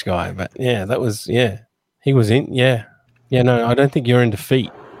fetish guy, but yeah, that was he was in no, I don't think you're into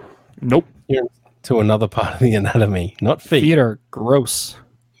feet. Nope, you're into another part of the anatomy, not feet. Feet are gross.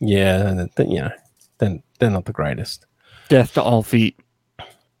 Yeah, then they're not the greatest. Death to all feet.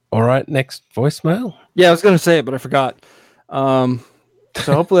 All right, next voicemail. Yeah, I was gonna say it, but I forgot. So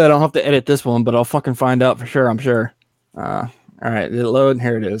hopefully I don't have to edit this one, but I'll fucking find out for sure. I'm sure. All right, it load.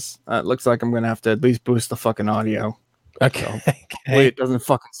 Here it is. It looks like I'm gonna have to at least boost the fucking audio. Okay. So hopefully it doesn't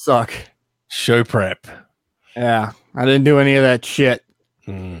fucking suck. Show prep. Yeah, I didn't do any of that shit.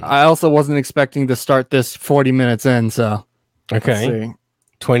 I also wasn't expecting to start this 40 minutes in, so okay. Let's see.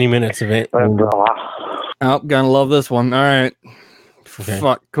 20 minutes of it. Oh, gonna love this one. All right. Okay.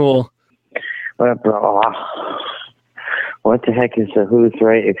 Fuck, cool. What the heck is the Who's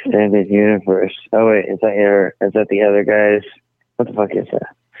Right extended universe? Oh wait, is that the other guys? What the fuck is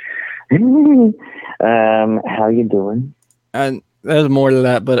that? How you doing? And there's more to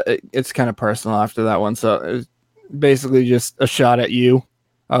that, but it's kind of personal after that one. So it's basically just a shot at you.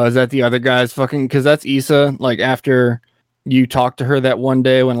 Is that the other guys fucking? Because that's Issa. Like after you talked to her that one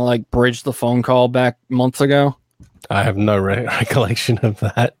day when I like bridged the phone call back months ago. I have no recollection of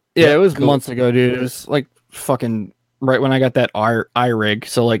that. Yeah, it was months ago, dude. It was like fucking right when I got that iRig.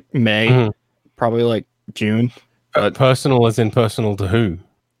 So like May, probably like June. But personal as in personal to who?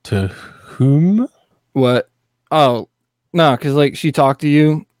 To whom? What? Oh, no, because like she talked to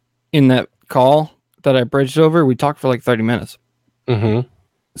you in that call that I bridged over. We talked for like 30 minutes. Mm-hmm.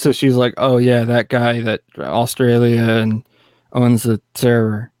 So she's like, "Oh yeah, that guy that Australia and owns the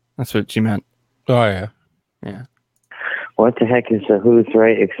server." That's what she meant. Oh yeah. Yeah. What the heck is the Who's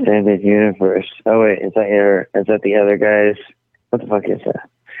Right extended universe? Oh wait, is that the other guys? What the fuck is that?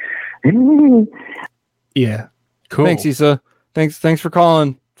 Yeah. Cool. Thanks, Issa. Thanks for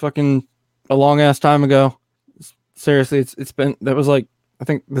calling. Fucking a long ass time ago. Seriously, it's been that was like I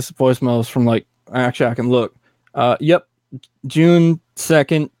think this voicemail is from like actually I can look. Yep, June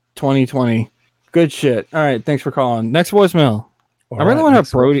 2nd, 2020. Good shit. All right, thanks for calling. Next voicemail. I really want to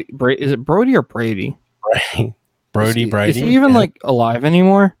have Brody. Is it Brody or Brady? Brady. Is he even like alive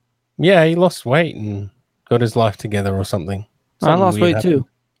anymore? Yeah, he lost weight and got his life together or something. I lost weight happened. too.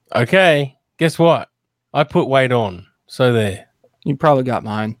 Okay, guess what? I put weight on. So there. You probably got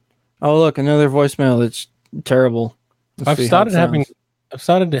mine. Oh look, another voicemail that's terrible. I've started having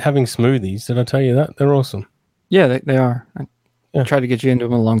smoothies. Did I tell you that? They're awesome. Yeah, they are. I Yeah. tried to get you into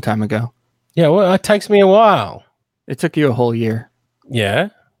them a long time ago. Yeah, well, it takes me a while. It took you a whole year. Yeah.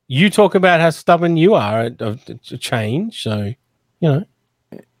 You talk about how stubborn you are to change. So, you know.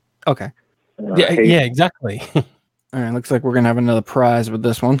 Okay. Yeah, exactly. All right. Looks like we're gonna have another prize with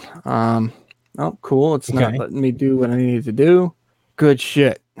this one. Oh, cool. It's not Okay. letting me do what I need to do. Good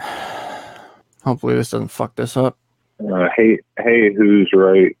shit. Hopefully this doesn't fuck this up. Hey, who's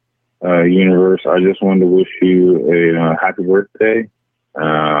right? Universe. I just wanted to wish you a happy birthday.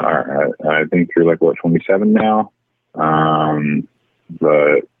 I think you're like 27 now.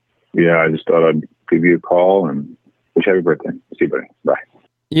 But yeah, I just thought I'd give you a call and wish you happy birthday. See you, buddy. Bye.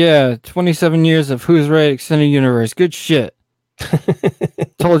 Yeah, 27 years of Who's Right Extended Universe. Good shit.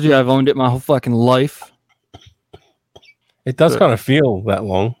 Told you I've owned it my whole fucking life. It does kind of feel that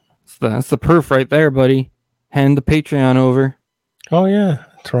long. That's the proof right there, buddy. Hand the Patreon over. Oh, yeah.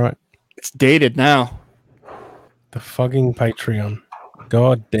 That's right. It's dated now. The fucking Patreon.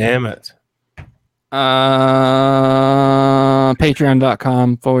 God damn it.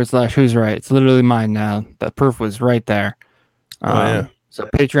 Patreon.com/Who's Right. It's literally mine now. The proof was right there. Yeah. So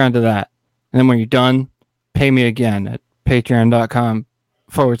Patreon to that. And then when you're done, pay me again at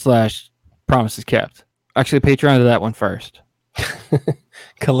patreon.com/promises kept. Actually, Patreon to that one first.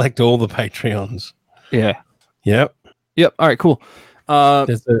 Collect all the Patreons. Yeah. Yep. All right, cool.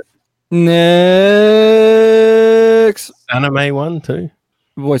 There's the Next anime one too.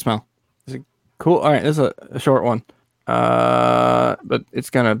 voicemail. Is it cool? All right, this is a short one. But it's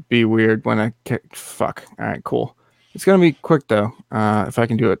gonna be weird when I fuck. All right, cool. It's gonna be quick though. If I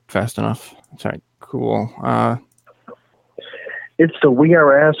can do it fast enough. Sorry, cool. It's the We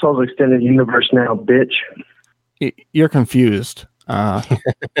Are Assholes extended universe now, bitch. You're confused.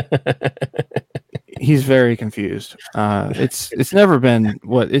 He's very confused. It's never been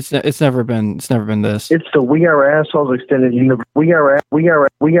what it's never been this. It's the We Are Assholes extended universe.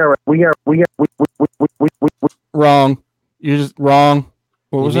 Wrong. You're just wrong.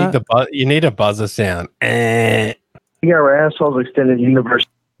 What was that? You need a buzzer sound. We Are Assholes extended universe.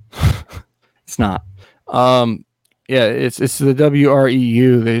 It's not. Yeah, it's the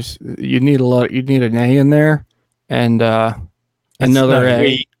WREU. You need an A in there and another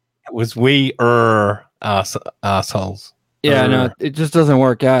A. It was assholes. Yeah, no, it just doesn't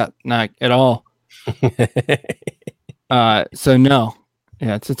work out at all. So no.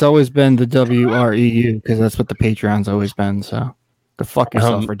 Yeah, it's always been the WREU because that's what the Patreon's always been. So go fuck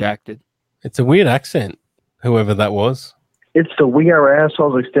yourself, redacted. It's a weird accent, whoever that was. It's the We Are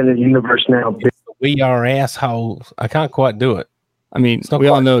Assholes extended universe now. It's the We Are Assholes. I can't quite do it. I mean, we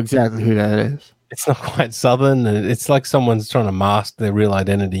all know exactly who that is. It's not quite southern, and it's like someone's trying to mask their real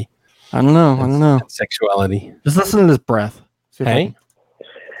identity. I don't know. Sexuality. Just listen to this breath. Hey.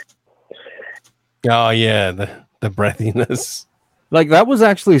 Oh yeah, the breathiness. Like that was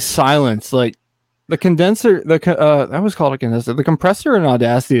actually silence. Like the condenser, that was called a condenser. The compressor in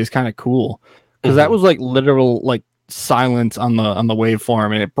Audacity is kind of cool because that was like literal like silence on the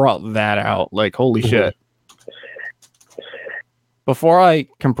waveform, and it brought that out. Like holy shit! Before I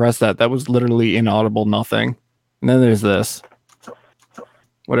compressed that was literally inaudible nothing. And then there's this,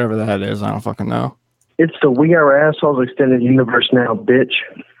 whatever that is. I don't fucking know. It's the We Are Assholes extended universe now, bitch.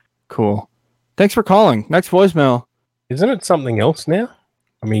 Cool. Thanks for calling. Next voicemail. Isn't it something else now?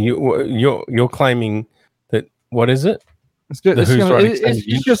 I mean, you're claiming that. What is it? It's good.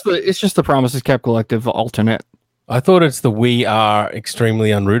 It's just the Promises Kept Collective alternate. I thought it's the We Are Extremely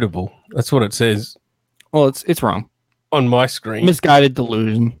Unrootable. That's what it says. Well, it's wrong on my screen. Misguided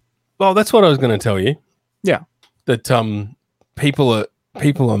delusion. Well, that's what I was going to tell you. Yeah, that people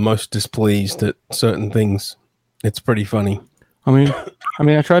are most displeased at certain things. It's pretty funny. I mean,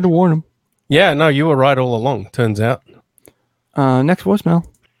 I tried to warn them. Yeah, no, you were right all along. Turns out. Next voicemail.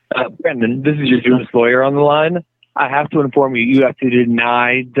 Brendan, this is your Jewish lawyer on the line. I have to inform you, you have to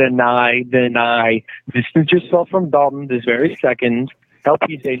deny. Distance yourself from Dalton this very second. Help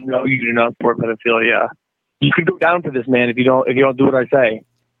you say, no, you do not support pedophilia. You could go down for this, man, if you don't do what I say.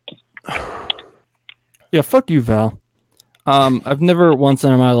 Yeah, fuck you, Val. I've never once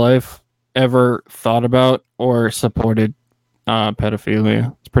in my life ever thought about or supported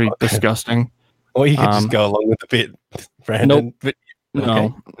pedophilia. It's pretty disgusting. Or you could just go along with the bit, Brandon. Nope. But,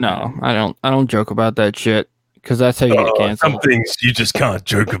 No, I don't joke about that shit because that's how you get canceled. Some things you just can't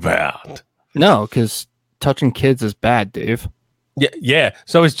joke about. No, because touching kids is bad, Dave. Yeah.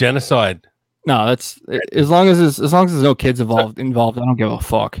 So is genocide. No, that's as long as there's no kids involved. I don't give a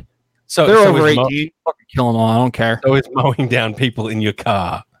fuck. So if they're over is 18, fucking kill them all. I don't care. So is mowing down people in your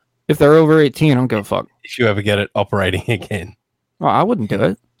car. If they're over 18, I don't give a fuck. If you ever get it operating again. Well, I wouldn't do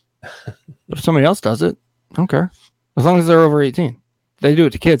it. If somebody else does it, I don't care. As long as they're over 18. If they do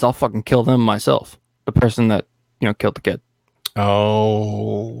it to kids, I'll fucking kill them myself. The person that, killed the kid.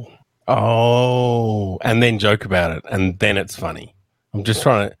 Oh. And then joke about it. And then it's funny. I'm just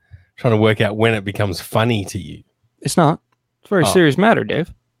trying to work out when it becomes funny to you. It's not. It's a very serious matter,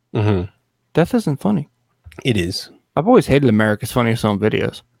 Dave. Mm-hmm. Death isn't funny. It is. I've always hated America's Funniest Home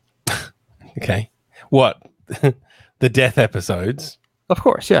Videos. Okay. What? The death episodes? Of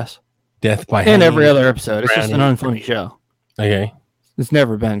course, yes. Death by and every other episode. It's just an unfunny show. Okay. It's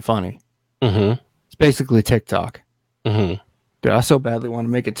never been funny. Mm-hmm. It's basically TikTok. Mm-hmm. Dude, I so badly want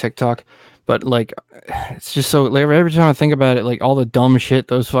to make a TikTok, but it's just so every time I think about it, all the dumb shit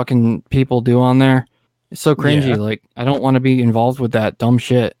those fucking people do on there, it's so cringy. Yeah. I don't want to be involved with that dumb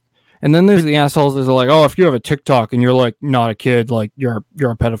shit. And then there's the assholes that are like, oh, if you have a TikTok and you're not a kid, you're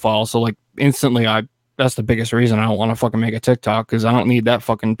a pedophile. So instantly that's the biggest reason I don't want to fucking make a TikTok because I don't need that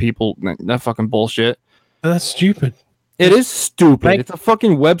fucking bullshit. That's stupid. It is stupid. It's a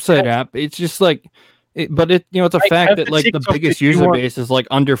fucking website app. It's just it's a fact that the biggest user base is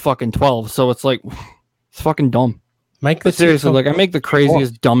under fucking 12. So it's it's fucking dumb. But seriously, I make the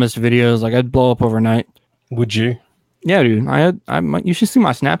craziest, dumbest videos. I'd blow up overnight. Would you? Yeah, dude. You should see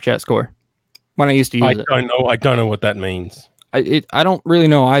my Snapchat score when I used to use it. I don't know what that means. I don't really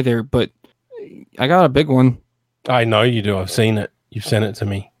know either, but I got a big one. I know you do. I've seen it. You've sent it to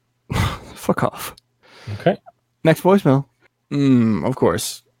me. Fuck off. Okay. Next voicemail. Of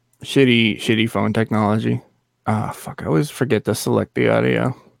course. Shitty phone technology. Fuck. I always forget to select the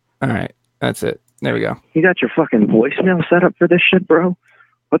audio. All right. That's it. There we go. You got your fucking voicemail set up for this shit, bro?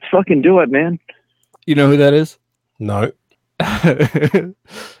 Let's fucking do it, man. You know who that is? No.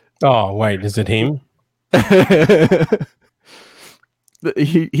 Oh, wait. Is it him?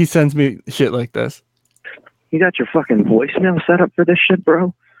 He sends me shit like this. You got your fucking voicemail set up for this shit,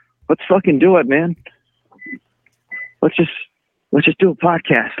 bro? Let's fucking do it, man. Let's just do a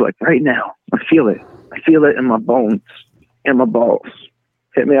podcast right now. I feel it. I feel it in my bones and my balls.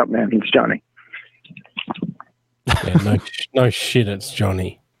 Hit me up, man. It's Johnny. Yeah, no shit. It's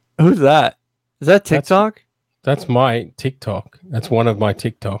Johnny. Who's that? Is that TikTok? That's my TikTok. That's one of my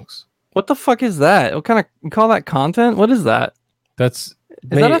TikToks. What the fuck is that? What kind of you call that content? What is that? Is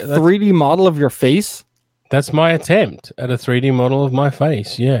that a 3D model of your face? That's my attempt at a 3D model of my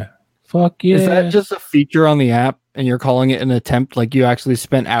face. Yeah. Fuck yeah. Is that just a feature on the app and you're calling it an attempt? You actually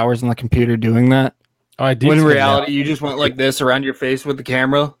spent hours on the computer doing that? I did. When in reality, you just went like this around your face with the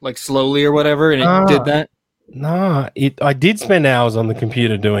camera, slowly or whatever, and it did that? Nah, I did spend hours on the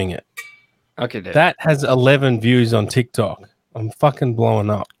computer doing it. Okay, Dave. That has 11 views on TikTok. I'm fucking blowing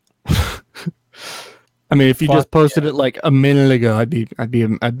up. I mean, if you just posted it a minute ago, I'd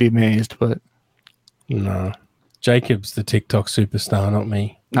be amazed, but no. Jacob's the TikTok superstar, not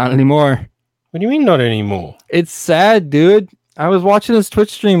me. Not anymore. What do you mean not anymore? It's sad, dude. I was watching his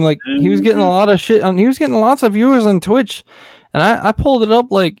Twitch stream, he was getting a lot of shit he was getting lots of viewers on Twitch. And I pulled it up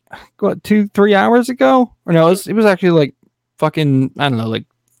 2-3 hours ago. Or no, it was actually fucking, I don't know,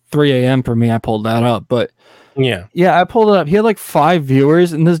 3 a.m. for me. I pulled that up, but yeah, I pulled it up. He had 5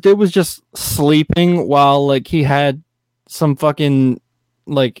 viewers, and this dude was just sleeping while he had some fucking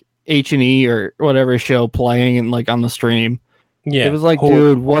H&E or whatever show playing and on the stream. Yeah, it was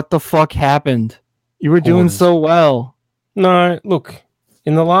dude, what the fuck happened? You were doing so well. No, look,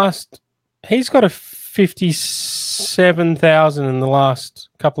 in the last, he's got a 57,000 in the last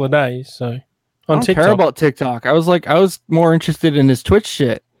couple of days. So I don't care about TikTok. I was more interested in his Twitch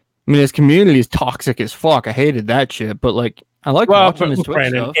shit. I mean, his community is toxic as fuck. I hated that shit, but I like watching his Twitch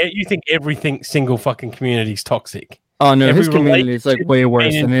stuff. You think everything single fucking community is toxic? Oh no, his community is way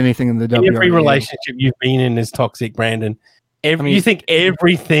worse than anything in the WRU. Every relationship you've been in is toxic, Brandon. You think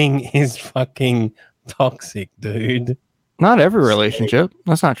everything is fucking toxic, dude? Not every relationship.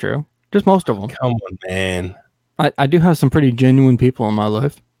 That's not true. Just most of them. Come on, man. I do have some pretty genuine people in my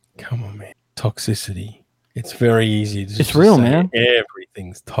life. Come on, man. Toxicity. It's very easy to It's real, say man.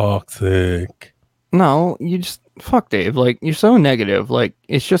 Everything's toxic. No, you just fuck Dave. Like you're so negative. Like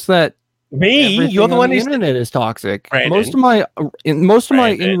it's just that Me? You're the on one the who's internet is toxic. Brandon. Most of my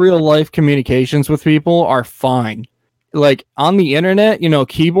in real life communications with people are fine. Like on the internet, you know,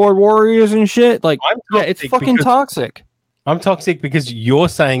 keyboard warriors and shit. Like yeah, it's fucking toxic. I'm toxic because you're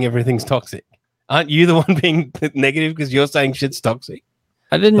saying everything's toxic. Aren't you the one being negative because you're saying shit's toxic?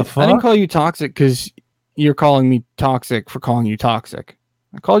 I didn't call you toxic because you're calling me toxic for calling you toxic.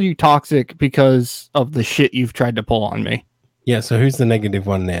 I called you toxic because of the shit you've tried to pull on me. Yeah, so who's the negative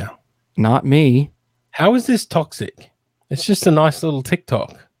one now? Not me. How is this toxic? It's just a nice little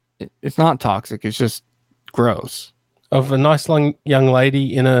TikTok. It's not toxic. It's just gross. Of a nice young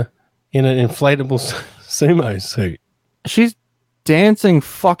lady in an inflatable sumo suit. She's dancing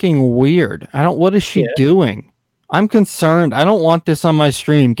fucking weird. What is she doing? I'm concerned. I don't want this on my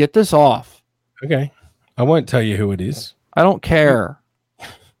stream. Get this off. Okay. I won't tell you who it is. I don't care.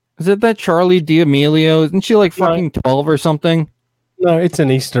 Is it that Charlie D'Amelio? Isn't she like fucking 12 or something? No, it's an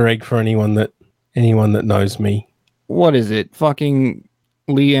Easter egg for anyone that knows me. What is it? Fucking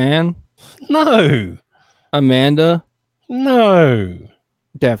Leanne? No. Amanda? No.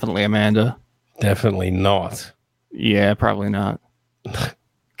 Definitely Amanda. Definitely not. Yeah, probably not.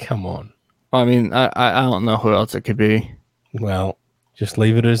 Come on. I mean, I don't know who else it could be. Well, just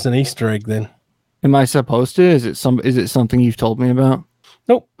leave it as an Easter egg then. Am I supposed to? Is it something you've told me about?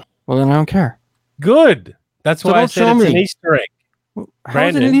 Nope. Well, then I don't care. Good. That's why I said it's an Easter egg. How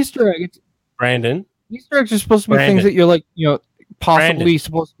is it an Easter egg? Brandon. Easter eggs are supposed to be things that you're like, you know, possibly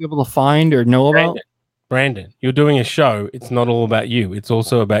supposed to be able to find or know about. Brandon, you're doing a show. It's not all about you. It's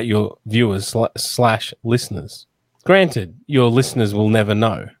also about your viewers slash listeners. Granted, your listeners will never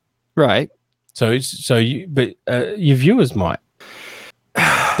know. Right. But your viewers might.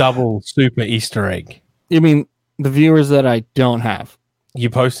 Double super Easter egg. You mean the viewers that I don't have? You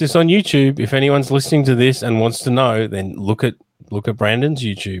post this on YouTube. If anyone's listening to this and wants to know, then look at Brandon's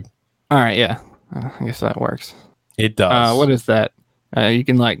YouTube. All right, yeah. I guess that works. It does. What is that? You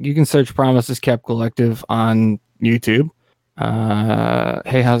can search Promises Kept Collective on YouTube.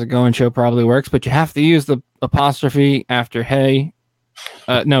 Hey, how's it going? Show probably works, but you have to use the apostrophe after hey.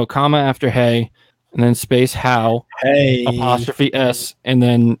 No, comma after hey, and then space how. Hey. Apostrophe s, and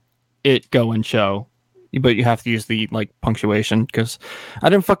then it go and show. But you have to use the like punctuation because I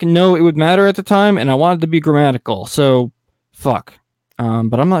didn't fucking know it would matter at the time, and I wanted to be grammatical. So, fuck.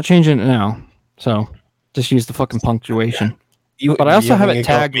 But I'm not changing it now. So, just use the fucking punctuation. But I also have it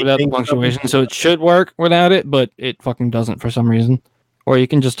tagged without the punctuation, so it should work without it, but it fucking doesn't for some reason. Or you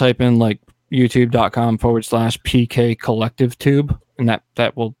can just type in like youtube.com/PK Collective Tube, and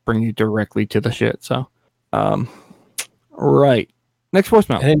that will bring you directly to the shit. So, right. Next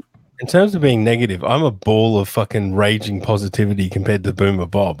voicemail. And in terms of being negative, I'm a ball of fucking raging positivity compared to Boomer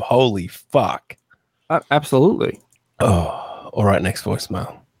Bob. Holy fuck. Absolutely. Oh, all right. Next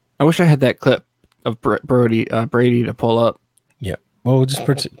voicemail. I wish I had that clip of Brady to pull up. Yep. Well, we'll just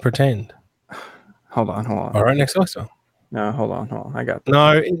pretend. Hold on. All right. Next voicemail. No, hold on. I got this.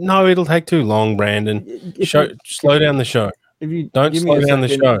 No, it'll take too long, Brandon. Slow down the show. If you don't slow down the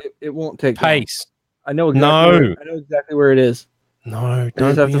show. It won't take pace. I know exactly where it is. No,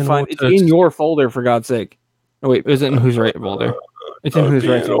 don't have to find. It's in your folder, for God's sake. Oh wait, is it in Who's Right folder? It's in Who's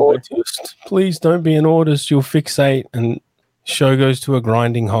Right folder. Please don't be an autist. You'll fixate, and show goes to a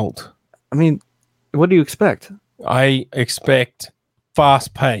grinding halt. I mean, what do you expect? I expect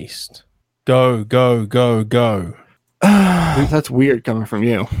fast-paced. Go. That's weird coming from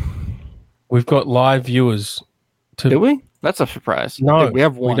you. We've got live viewers. Do we? That's a surprise. No, we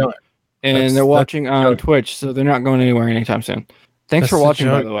have one. We don't. And they're watching on Twitch, so they're not going anywhere anytime soon. Thanks for watching,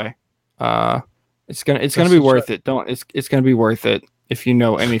 by the way. It's gonna be worth it. It's gonna be worth it if you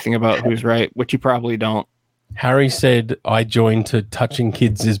know anything about Who's Right, which you probably don't. Harry said I joined to touching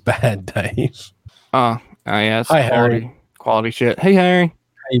kids is bad, Dave. Yeah, it's hi, Harry. Quality shit. Hey, Harry.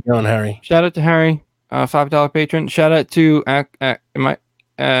 How you doing, Harry? Shout out to Harry, $5 patron. Shout out to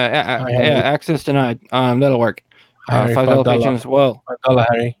access denied. That'll work. $5 patron as well. $5,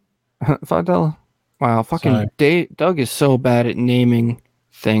 Harry. $5. Wow, fucking Doug is so bad at naming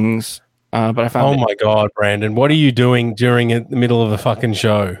things. But I found. Oh my God, Brandon! What are you doing during the middle of a fucking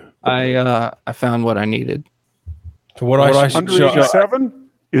show? I found what I needed. So what I should under age of 7?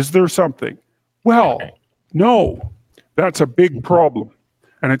 Is there something? Well, no, that's a big problem,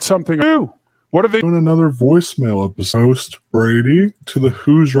 and it's something new. What are they doing? Another voicemail episode. Host Brady to the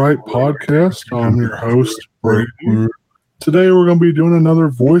Who's Right podcast. I'm your host Brady. Today we're going to be doing another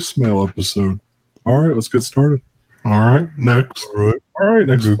voicemail episode. All right, let's get started. All right, next. All right,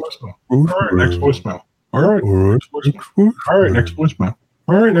 next voicemail. All right, next voicemail. All right, all right, next voicemail.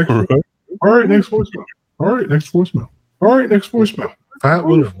 All right, next. All right, next voicemail. All right, next voicemail. All right, next voicemail. Fat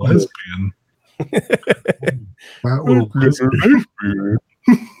little lesbian. Fat little lesbian.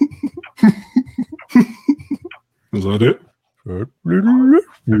 Is that it? All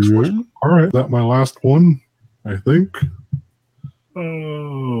right, that my last one, I think.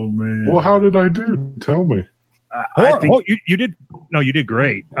 Oh man. Well, how did I do? Tell me. I think you did. No, you did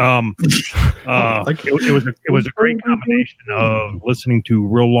great. It was a great combination of listening to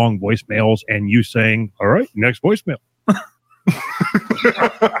real long voicemails and you saying, "All right, next voicemail."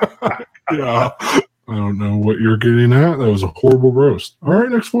 Yeah, I don't know what you're getting at. That was a horrible roast. All right,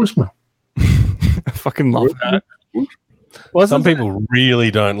 next voicemail. I fucking love that. Some people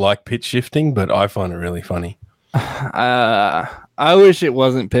really don't like pitch shifting, but I find it really funny. I wish it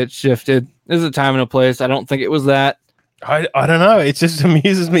wasn't pitch shifted. There's a time and a place. I don't think it was that. I don't know. It just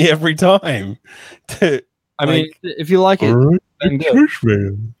amuses me every time. I mean, if you like it, then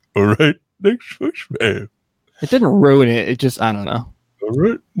good. All right, next voicemail. It didn't ruin it. It just, I don't know. All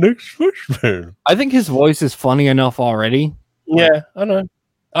right, next voicemail. I think his voice is funny enough already. Yeah, I know.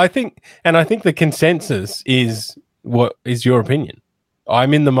 I think the consensus is what is your opinion.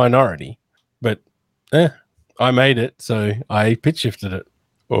 I'm in the minority, but I made it, so I pitch shifted it.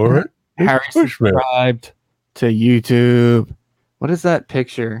 All right. Harry subscribed to YouTube. What is that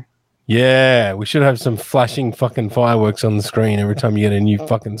picture? Yeah, we should have some flashing fucking fireworks on the screen every time you get a new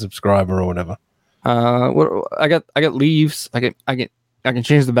fucking subscriber or whatever. What I got leaves. I can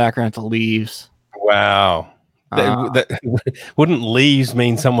change the background to leaves. Wow. That wouldn't leaves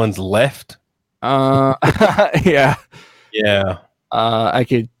mean someone's left? Yeah. Yeah. I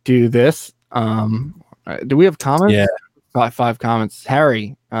could do this. Do we have comments? Yeah. Five comments.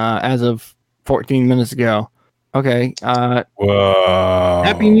 Harry, as of 14 minutes ago. Okay. Whoa.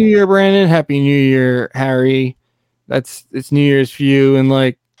 Happy New Year, Brandon. Happy New Year, Harry. It's New Year's for you in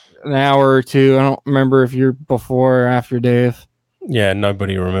like an hour or two. I don't remember if you're before or after Dave. Yeah,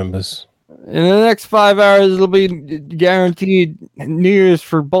 nobody remembers. In the next 5 hours, it'll be guaranteed New Year's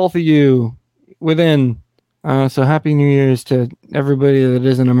for both of you within. So happy New Year's to everybody that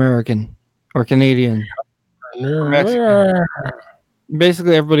isn't American or Canadian or Mexican.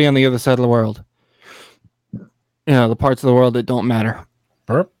 Basically everybody on the other side of the world. You know, the parts of the world that don't matter.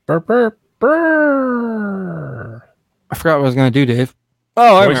 Burp, burp, burp, burp. I forgot what I was going to do, Dave.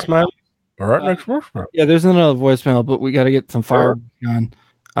 Oh, I remember. Voicemail. All right, next voicemail. Yeah, there's another voicemail, but we got to get some fireworks on.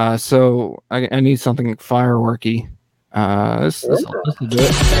 So I need something fireworky. This is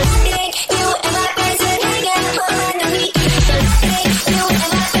it.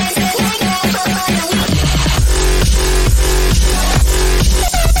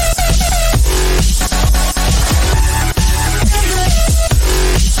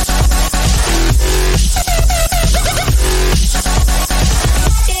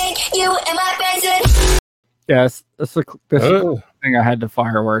 Yes, that's the thing I had to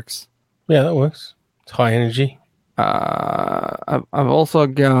fireworks. Yeah, that works. It's high energy. I've also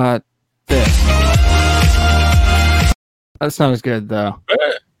got this. That's not as good though.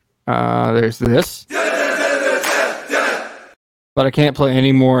 There's this, but I can't play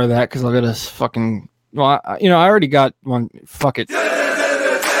any more of that because I'll get a fucking. Well, I already got one. Fuck it.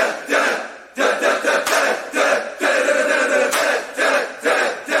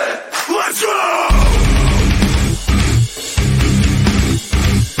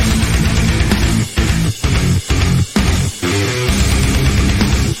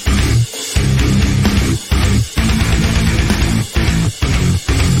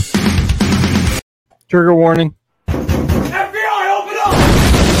 Trigger warning. FBI, open up!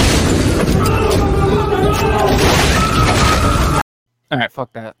 All right,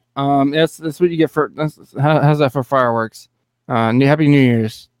 fuck that. That's what you get for. How's that for fireworks? Happy New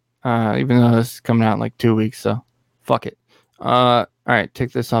Year's. Even though this is coming out in like 2 weeks, so fuck it. All right,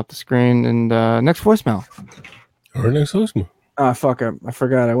 take this off the screen and next voicemail. All right, next voicemail. Fuck, I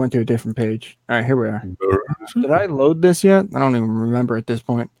forgot. I went to a different page. All right, here we are. Did I load this yet? I don't even remember at this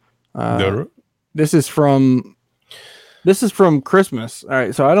point. This is from Christmas. All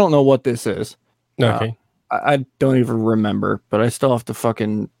right, so I don't know what this is. Okay. I don't even remember, but I still have to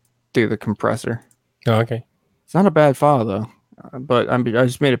fucking do the compressor. Oh, okay. It's not a bad file though, but I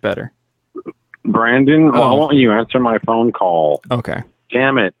just made it better. Brandon, why won't you answer my phone call? Okay.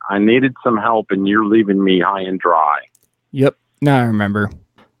 Damn it! I needed some help, and you're leaving me high and dry. Yep. Now I remember.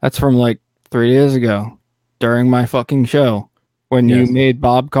 That's from like 3 days ago, during my fucking show, when you made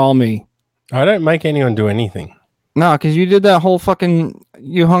Bob call me. I don't make anyone do anything. No, because you did that whole fucking.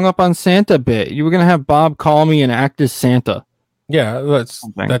 You hung up on Santa bit. You were gonna have Bob call me and act as Santa. Yeah,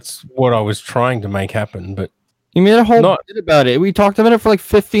 that's what I was trying to make happen, but You made a whole bit about it. We talked about it for like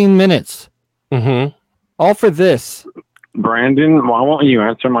 15 minutes. Mm-hmm. All for this. Brandon, why won't you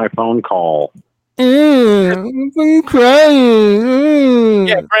answer my phone call? I'm crying.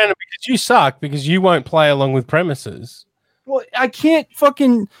 Yeah, Brandon, because you suck, because you won't play along with premises. Well, I can't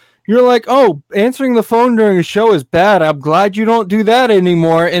fucking. You're like, oh, answering the phone during a show is bad. I'm glad you don't do that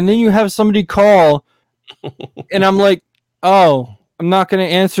anymore. And then you have somebody call, and I'm like, oh, I'm not going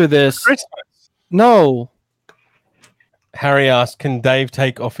to answer this. Christmas. No. Harry asked, "Can Dave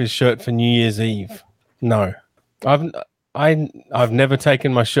take off his shirt for New Year's Eve?" No, I've never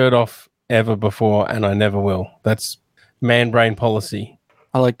taken my shirt off ever before, and I never will. That's man brain policy.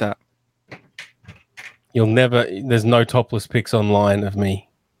 I like that. You'll never. There's no topless pics online of me.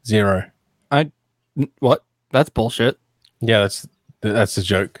 Zero. What? That's bullshit. Yeah, that's a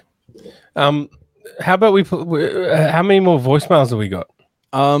joke. How about how many more voicemails have we got?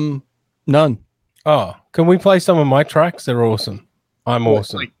 None. Oh, can we play some of my tracks? They're awesome. I'm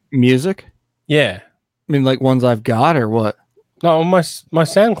awesome. Like music? Yeah. I mean, like ones I've got or what? No, on my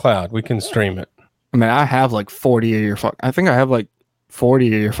SoundCloud, we can stream it. I mean, I have like 40 of your I think I have like 40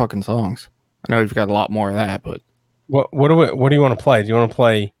 of your fucking songs. I know you've got a lot more of that, but what do you want to play? Do you want to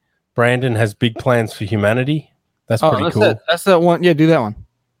play Brandon Has Big Plans for Humanity? That's pretty cool. That's that one. Yeah, do that one.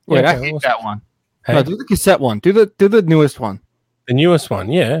 Wait, Yeah, I hate that one. Hey. No, do the cassette one. Do the newest one. The newest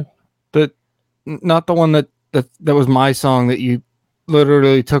one, yeah. Not the one that was my song that you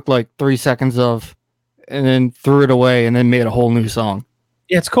literally took like 3 seconds of and then threw it away and then made a whole new song.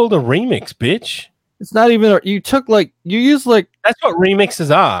 Yeah, it's called a remix, bitch. It's not even you used that's what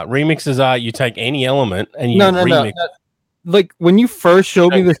remixes are. Remixes are you take any element and you remix. No. Like when you first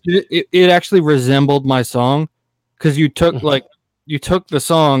showed me this, it actually resembled my song because you took the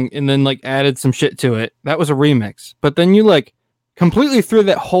song and then like added some shit to it. That was a remix, but then you like completely threw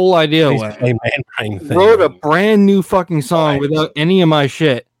that whole idea away. Wrote a brand new fucking song without any of my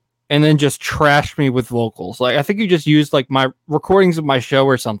shit, and then just trashed me with vocals. Like I think you just used like my recordings of my show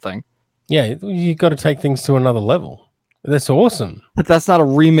or something. Yeah, you got to take things to another level. That's awesome. But that's not a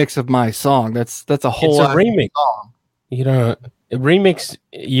remix of my song. That's a whole remix song. You know, remix.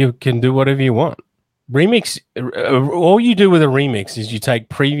 You can do whatever you want. Remix. All you do with a remix is you take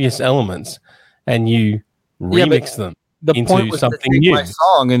previous elements and you remix them. The into point was something to take new. my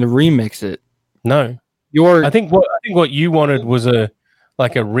song and remix it. No, I think what you wanted was a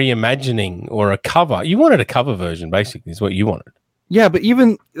reimagining or a cover. You wanted a cover version, basically, is what you wanted. Yeah, but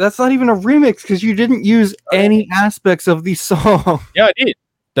even that's not even a remix because you didn't use any aspects of the song. Yeah, I did.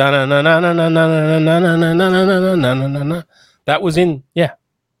 That was in. Yeah,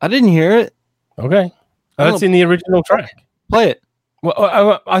 I didn't hear it. Okay, that's in the original track. Play it.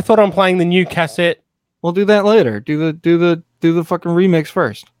 Well, I thought I'm playing the new cassette. We'll do that later. Do the fucking remix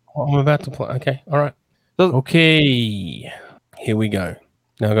first. I'm about to play. Okay, all right. Okay, here we go.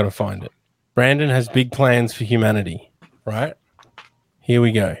 Now I got to find it. Brandon Has Big Plans for Humanity. Right. Here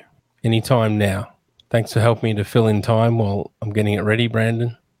we go. Anytime now. Thanks for helping me to fill in time while I'm getting it ready,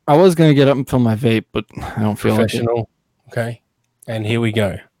 Brandon. I was gonna get up and fill my vape, but I don't feel professional. Like it. Okay. And here we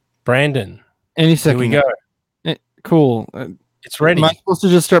go. Brandon. Any second. Here we go. Cool. It's ready. Am I supposed to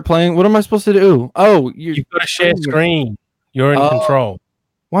just start playing? What am I supposed to do? Oh, you've got to share screen. You're in control.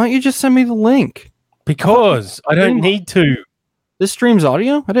 Why don't you just send me the link? Because I don't need to. This streams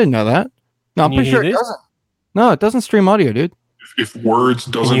audio? I didn't know that. No, I'm pretty sure it doesn't. No, it doesn't stream audio, dude. If words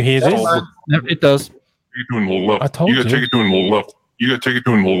doesn't, you hear this? It does. You're doing the left. I told you. You gotta take it doing the left. You gotta take it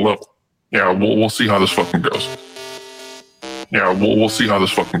doing the left. Yeah, we'll see how this fucking goes. Yeah, we'll see how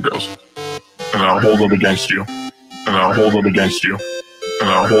this fucking goes. And I'll hold it against you. And I'll hold it against you. And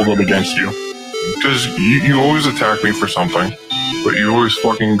I'll hold it against you. Because you always attack me for something, but you always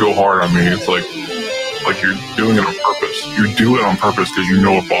fucking go hard on me. It's like you're doing it on purpose. You do it on purpose because you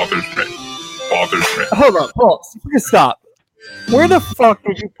know it bothers me. Hold on, Paul. Stop. Where the fuck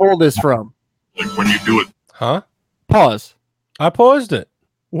did you pull this from? Like when you do it. Huh? Pause. I paused it.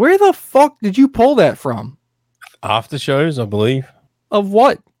 Where the fuck did you pull that from? After shows, I believe. Of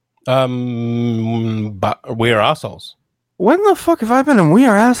what? But We Are Assholes. When the fuck have I been in We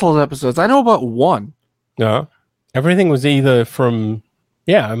Are Assholes episodes? I know about one. No. Everything was either from...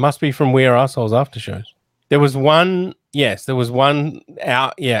 Yeah, it must be from We Are Assholes after shows. There was one... Yes, there was one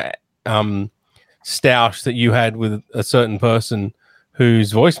out... Yeah. Stoush that you had with a certain person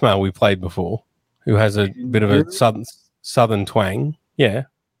whose voicemail we played before, who has a bit of a southern twang. Yeah.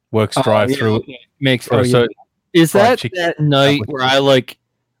 Works drive through. Okay. Makes for a certain... Is that night where I like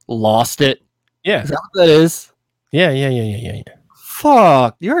lost it? Yeah. Is that what that is? Yeah.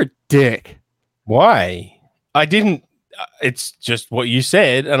 Fuck, you're a dick. Why? I didn't. It's just what you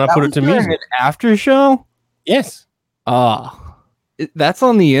said, and I put it to during music. an after show? Yes. That's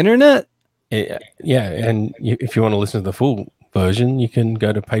on the internet? Yeah, and if you want to listen to the full version, you can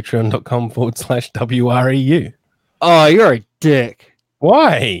go to patreon.com/WREU. Oh, you're a dick.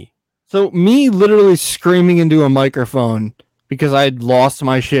 Why? So me literally screaming into a microphone because I'd lost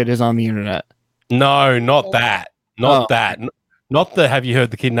my shit is on the internet. No, not that. Not that. Not the have you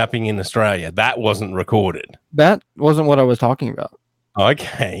heard the kidnapping in Australia? That wasn't recorded. That wasn't what I was talking about.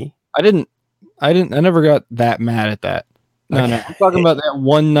 Okay. I never got that mad at that. No. I'm talking about that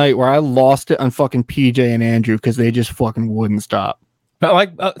one night where I lost it on fucking PJ and Andrew because they just fucking wouldn't stop. But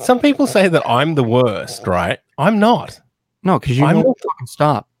like some people say that I'm the worst, right? I'm not. No, because you don't fucking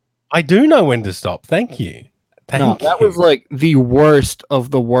stop. I do know when to stop. Thank you. That was like the worst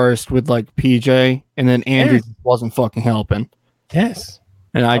of the worst with like PJ, and then Andrew wasn't fucking helping. Yes.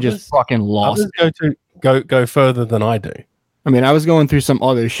 And I just fucking lost. Go further than I do. I mean, I was going through some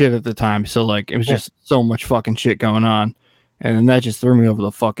other shit at the time, so like it was just so much fucking shit going on. And then that just threw me over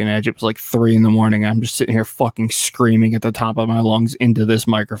the fucking edge. It was like 3 a.m. I'm just sitting here fucking screaming at the top of my lungs into this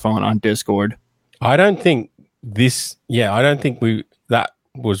microphone on Discord. I don't think that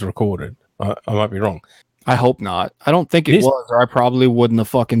was recorded. I might be wrong. I hope not. I don't think it was, or I probably wouldn't have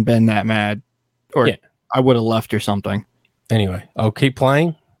fucking been that mad. Or I would have left or something. Anyway, I'll keep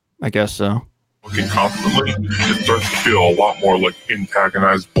playing. I guess so. Looking constantly, it starts to feel a lot more like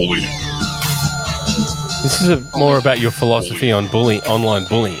antagonized bullying. This is more about your philosophy on online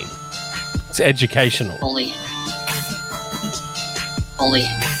bullying. It's educational. Bullying.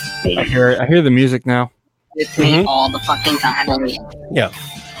 I hear the music now. It's me all the fucking time. Bullying. Yeah.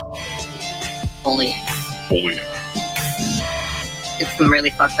 Bullying. Bullying. It's some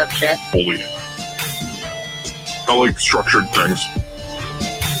really fucked up shit. Bullying. I like structured things.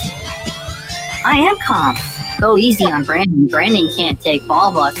 I am calm. Go easy on Brandon. Brandon can't take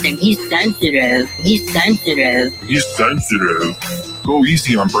ball busting. He's sensitive. Go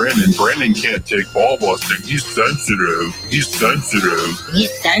easy on Brandon. Brandon can't take ball busting. He's sensitive.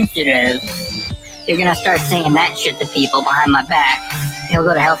 You're gonna start saying that shit to people behind my back. He'll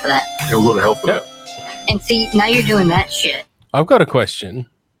go to hell for that. And see, now you're doing that shit. I've got a question.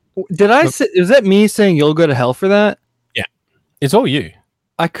 Did I say, is that me saying you'll go to hell for that? Yeah. It's all you.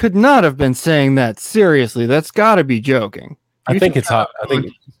 I could not have been saying that. Seriously, that's got to be joking. I think it's hard. I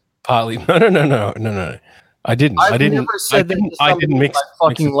think partly. No. I didn't. I didn't mix my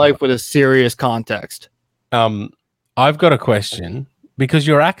fucking life with a serious context. I've got a question because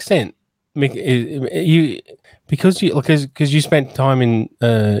your accent, because you spent time in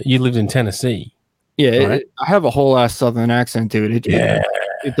you lived in Tennessee. Yeah, right? I have a whole ass Southern accent, dude.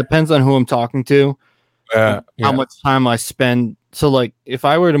 It depends on who I'm talking to, how much time I spend. So, like, if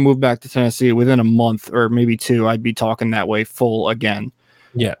I were to move back to Tennessee within a month or maybe 2, I'd be talking that way full again.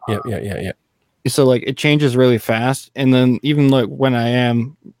 Yeah. So, like, it changes really fast. And then even, like, when I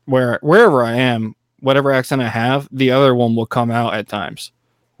am, wherever I am, whatever accent I have, the other one will come out at times.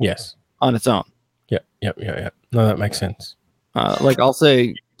 Yes. On its own. Yeah. No, that makes sense. Like, I'll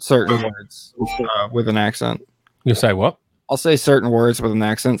say certain words with an accent. You'll say what? I'll say certain words with an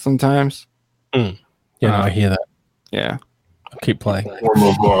accent sometimes. Yeah, no, I hear that. Yeah. I'll keep playing. Form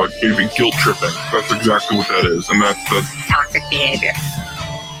of giving guilt tripping. That's exactly what that is. And that's toxic behavior.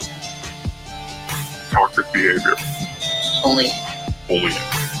 Bullying.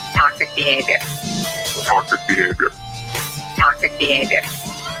 Toxic behavior.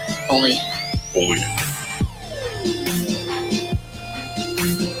 Bullying.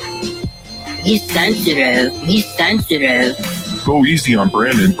 He's sensitive. Go easy on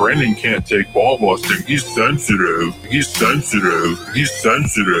Brandon. Brandon can't take ball busting. He's sensitive.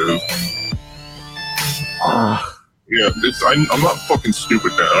 Yeah, I'm not fucking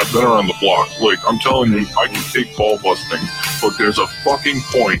stupid, man. I've been around the block. Like, I'm telling you, I can take ball busting, but there's a fucking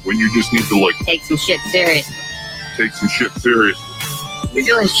point when you just need to, like, take some shit serious. You're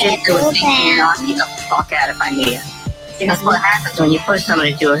doing shit that would make me knock you the fuck out if I need you. That's what happens when you push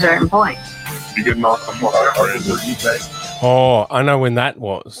somebody to a certain point. You get knocked the fuck out. Oh, I know when that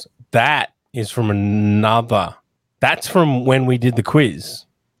was. That is from another. That's from when we did the quiz.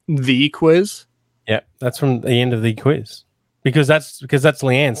 The quiz? Yeah, that's from the end of the quiz. Because that's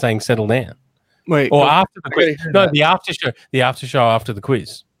Leanne saying settle down. Wait. Or after the quiz. No, the after show. The after show after the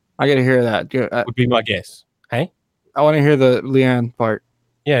quiz. I gotta hear that. Would be my guess. Hey? I want to hear the Leanne part.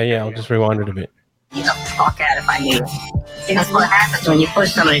 Yeah, I'll just rewind it a bit. You the fuck out if I need you. That's what happens when you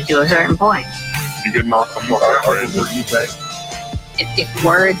push somebody to a certain point. You get knocked the fuck out. If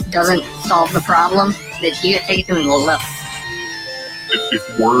words doesn't solve the problem, that you gotta take it to another level.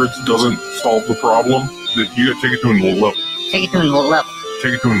 If words doesn't solve the problem, that you gotta take it to another level. Take it to another level.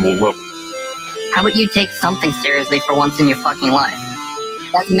 Take it to another level. How about you take something seriously for once in your fucking life?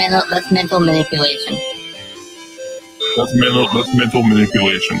 That's mental manipulation. That's mental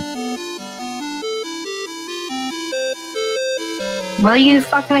manipulation. What do you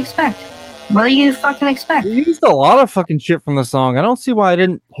fucking expect? What do you fucking expect? You used a lot of fucking shit from the song. I don't see why I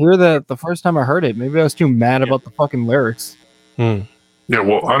didn't hear that the first time I heard it. Maybe I was too mad about the fucking lyrics. Yeah,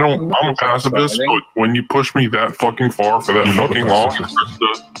 well, I'm a pacifist, but when you push me that fucking far for that fucking long,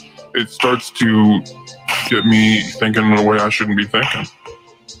 it starts to get me thinking in a way I shouldn't be thinking.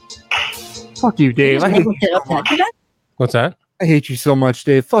 Fuck you, Dave. I hate you so much. What's that? I hate you so much,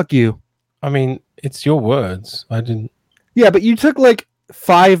 Dave. Fuck you. I mean, it's your words. I didn't. Yeah, but you took like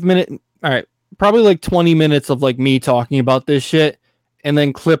 5 minutes. All right, probably like 20 minutes of like me talking about this shit, and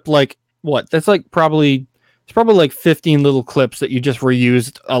then clip like what? That's like probably like 15 little clips that you just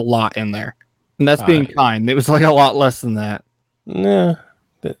reused a lot in there, and that's being kind. It was like a lot less than that. No,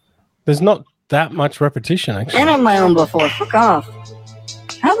 there's not that much repetition actually. Been on my own before. Fuck off.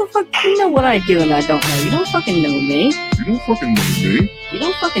 How the fuck do you know what I do and I don't know? You don't fucking know me. You don't fucking know me. You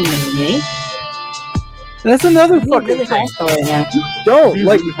don't fucking know me. That's another fucking really thing. hostile right now. Don't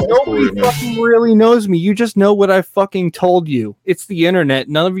like nobody fucking really knows me. You just know what I fucking told you. It's the internet.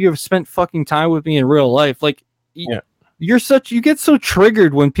 None of you have spent fucking time with me in real life. Like, you get so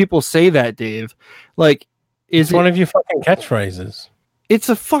triggered when people say that, Dave. Like, it's one of your fucking catchphrases. It's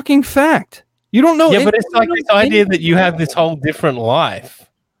a fucking fact. You don't know. Yeah, but it's like this idea that you have this whole different life.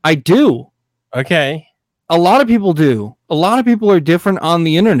 I do. Okay. A lot of people do. A lot of people are different on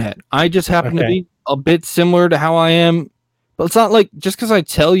the internet. I just happen to be a bit similar to how I am. But it's not like just because I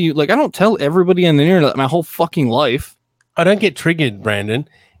tell you, like, I don't tell everybody on the internet my whole fucking life. I don't get triggered, Brandon.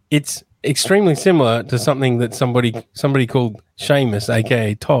 It's extremely similar to something that somebody called Seamus,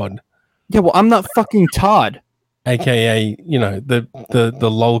 aka Todd. Yeah, well, I'm not fucking Todd. AKA, the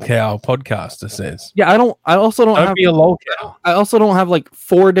lolcow podcaster says. Yeah, I also don't have be a lolcow. I also don't have like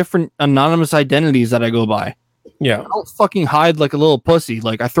 4 different anonymous identities that I go by. Yeah. I don't fucking hide like a little pussy.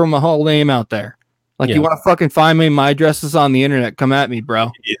 Like I throw my whole name out there. Like you want to fucking find me, my address is on the internet. Come at me,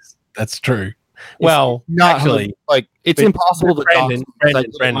 bro. Yes, that's true. Well, not actually, like it's impossible to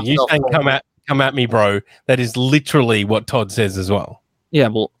Brandon, you saying come at me, bro. That is literally what Todd says as well. Yeah,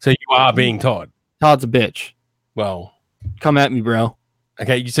 well, so you are being Todd. Todd's a bitch. Well, come at me, bro.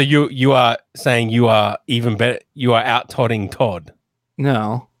 Okay, so you are saying you are even better. You are out Todding Todd.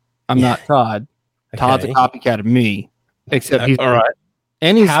 No, I'm not Todd. Todd's a copycat of me. Except he's all right.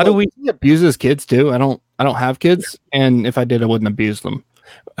 And he abuses kids too. I don't have kids, and if I did, I wouldn't abuse them.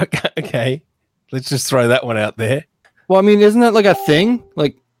 Okay. Let's just throw that one out there. Well, I mean, isn't that like a thing?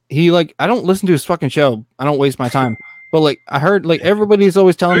 Like I don't listen to his fucking show. I don't waste my time. But like I heard, like everybody's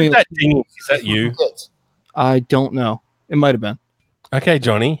always telling me. That ding? Is that you? I don't know. It might have been. Okay,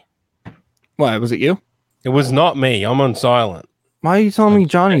 Johnny. Why was it you? It was not me. I'm on silent. Why are you telling me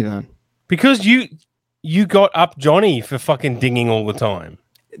Johnny then? Because you got up Johnny for fucking dinging all the time.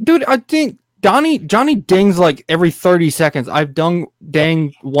 Dude, I think Johnny dings like every 30 seconds. I've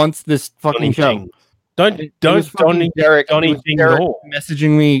dang once this fucking show. Ding. Don't Johnny ding at all.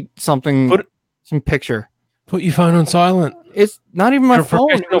 Messaging me something, some picture. Put your phone on silent. It's not even my You're a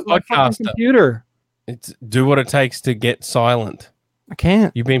phone. It's professional my fucking computer. It's do what it takes to get silent. I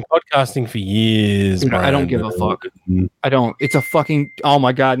can't. You've been podcasting for years. Dude, I don't give a fuck. I don't. It's a fucking. Oh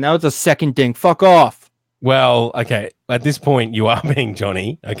my god! Now it's a second ding. Fuck off. Well, okay. At this point, you are being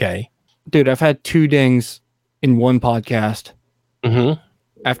Johnny. Okay. Dude, I've had 2 dings in one podcast. Mm-hmm.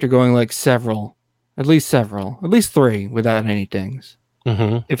 After going like at least 3 without any dings.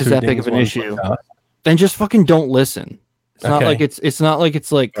 Mm-hmm. If it's that big of an issue, then just fucking don't listen. It's not like it's not like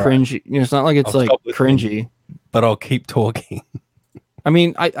it's like cringy. You know, it's not like it's like cringy. But I'll keep talking. I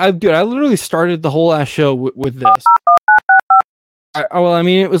mean, I literally started the whole ass show with this. Well, I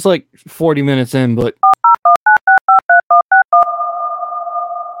mean, it was like 40 minutes in, but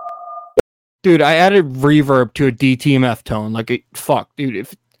dude, I added reverb to a DTMF tone. Like, fuck, dude,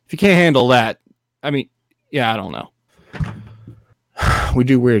 if you can't handle that, I mean, yeah, I don't know. We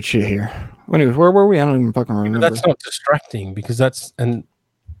do weird shit here. Anyways, where were we? I don't even fucking remember. That's not distracting because that's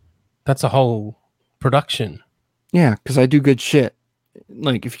a whole production. Yeah, because I do good shit.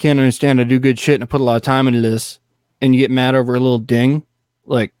 Like, if you can't understand, I do good shit and I put a lot of time into this, and you get mad over a little ding.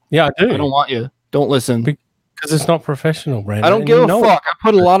 Like, yeah, I do. I don't want you. Don't listen. Because it's not professional, Brandon. I don't give a fuck. I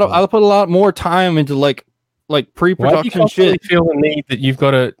put a lot more time into like pre-production shit. Feel the need that you've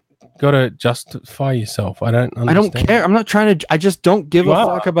got to gotta justify yourself? I don't understand. I don't care. I'm not trying to. I just don't give a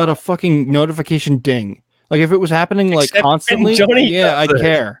fuck about a fucking notification ding. Like if it was happening like Except when constantly, Johnny yeah, does I'd it.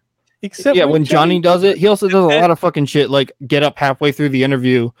 care. Except Yeah, when Johnny does it, he also does a lot of fucking shit, like get up halfway through the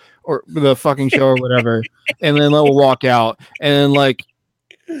interview or the fucking show or whatever, and then they'll walk out, and then like,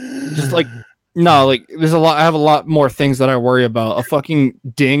 just like, no, like there's a lot. I have a lot more things that I worry about. A fucking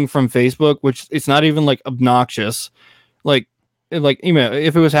ding from Facebook, which it's not even like obnoxious, like email.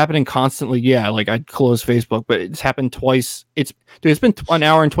 If it was happening constantly, yeah, like I'd close Facebook, but it's happened twice. It's been 1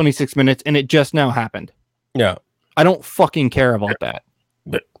 hour and 26 minutes, and it just now happened. Yeah, I don't fucking care about that.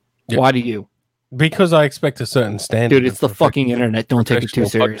 But why do you? Because I expect a certain standard. Dude, it's the fucking internet. Don't take it too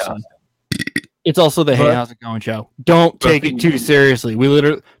seriously. Podcast. It's also the Hey, But- how's it going show. Don't take it too seriously.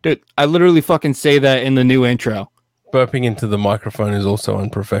 I literally fucking say that in the new intro. Burping into the microphone is also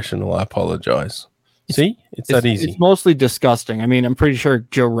unprofessional. I apologize. See, it's that easy. It's mostly disgusting. I mean, I'm pretty sure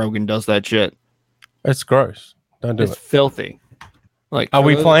Joe Rogan does that shit. It's gross. Don't do It's it. filthy. Like, Are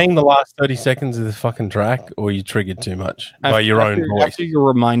we playing the last 30 seconds of this fucking track, or are you triggered too much by your own voice? After your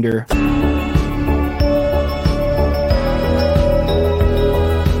reminder.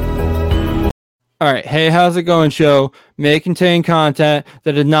 All right, hey, how's it going, show? May contain content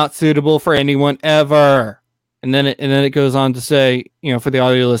that is not suitable for anyone ever. And then it goes on to say, you know, for the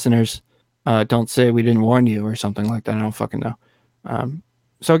audio listeners, don't say we didn't warn you or something like that. I don't fucking know.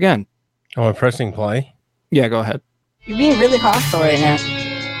 So again, Am I pressing play? yeah, go ahead. You're being really hostile right now.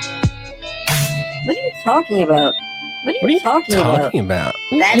 What are you talking about? What are you talking about? about?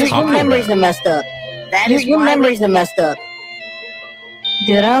 That is your memories are messed up. That is your memories are messed up.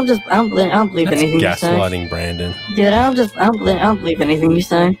 Dude, I don't believe That's anything you say. gaslighting, Brandon. Dude, I don't believe anything you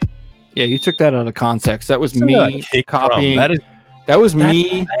say. Yeah, you took that out of context. That was Isn't that me a kick copying. drum? That was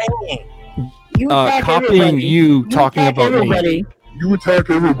me You attack copying everybody. you talking attack about me. everybody. You attack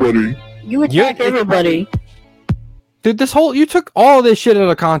everybody. You attack everybody. Dude, you took all this shit out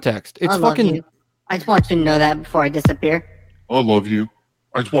of context. It's I love fucking. you. I just want you to know that before I disappear. I love you.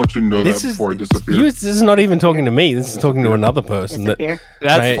 I just want you to know that before I disappear. This is not even talking to me. This is talking to another person. Disappear.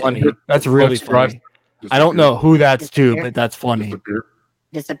 That's funny. That's really funny. I don't know who that's to, but that's funny. Disappear.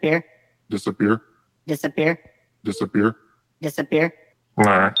 Disappear. Disappear. Disappear. Disappear. Disappear.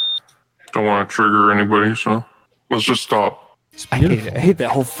 Alright. Don't want to trigger anybody, so let's just stop. I hate that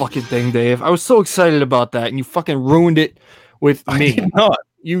whole fucking thing, Dave. I was so excited about that, and you fucking ruined it with me. did not.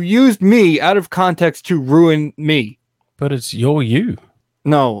 You used me out of context to ruin me. But it's you.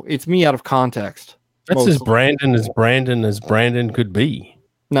 No, it's me out of context. That's as Brandon as Brandon could be.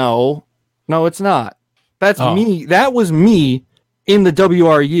 No, it's not. That's Oh. me. That was me in the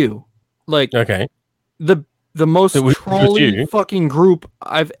WRU. Like, Okay. the most It was trolly you. fucking group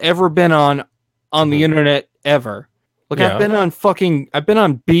I've ever been on the internet ever. Like, Yeah. I've been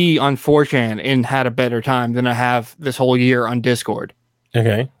on B on 4chan and had a better time than I have this whole year on Discord.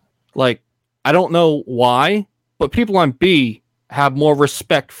 Okay. Like, I don't know why, but people on B have more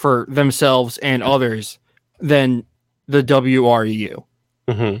respect for themselves and others than the WRU.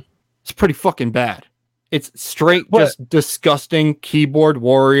 Mm-hmm. It's pretty fucking bad. It's straight, just disgusting keyboard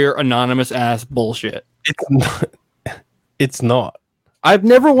warrior anonymous ass bullshit. It's not. I've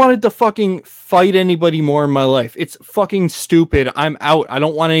never wanted to fucking fight anybody more in my life. It's fucking stupid. I'm out. I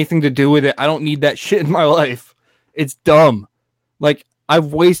don't want anything to do with it. I don't need that shit in my life. It's dumb. Like,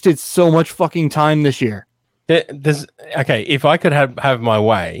 I've wasted so much fucking time this year. Okay, if I could have my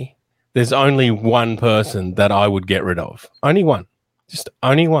way, there's only one person that I would get rid of. Only one. Just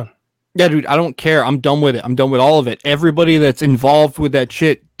only one. Yeah, dude, I don't care. I'm done with it. I'm done with all of it. Everybody that's involved with that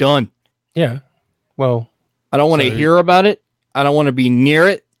shit, done. Yeah. Well, I don't want to hear about it. I don't want to be near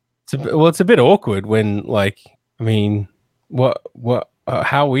it. It's a bit awkward when, like, I mean, how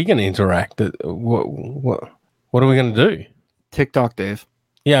are we going to interact? What are we going to do? TikTok, Dave.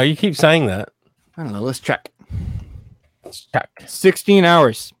 Yeah, you keep saying that. I don't know. Let's check. 16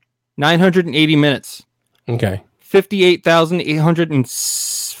 hours, 980 minutes. Okay.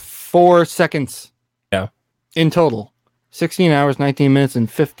 58,804 seconds. Yeah. In total. 16 hours, 19 minutes, and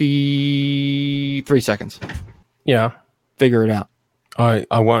 53 seconds. Yeah. Figure it out. I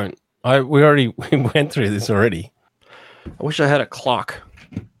won't. We went through this already. I wish I had a clock.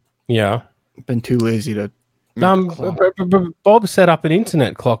 Yeah. I've been too lazy to. Bob set up an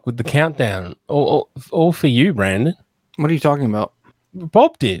internet clock with the countdown. All for you, Brandon. What are you talking about?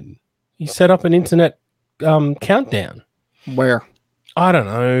 Bob did. He set up an internet countdown. Where? I don't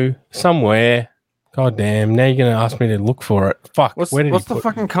know. Somewhere. God damn. Now you're going to ask me to look for it. Fuck. What's the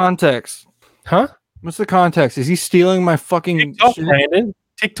fucking context? Huh? What's the context? Is he stealing my fucking TikTok, shit? Brandon?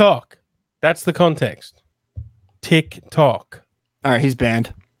 TikTok. That's the context. TikTok. All right, he's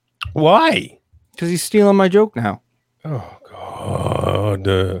banned. Why? Because he's stealing my joke now. Oh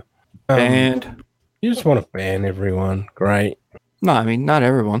God. Banned. You just want to ban everyone. Great. No, I mean, not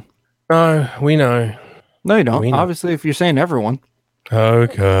everyone. No, we know. No, you don't. We know. Obviously, if you're saying everyone.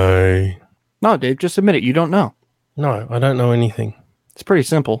 Okay. No, Dave, just admit it. You don't know. No, I don't know anything. It's pretty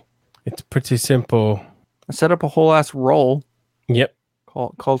simple. It's pretty simple. I set up a whole ass roll. Yep.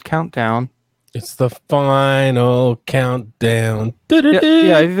 Called Countdown. It's the final countdown.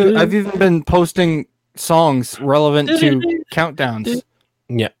 Yeah, I've even been posting songs relevant to countdowns.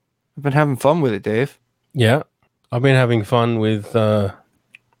 Yeah. I've been having fun with it, Dave. Yeah. I've been having fun with my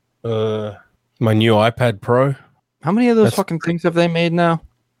new iPad Pro. How many of those fucking things have they made now?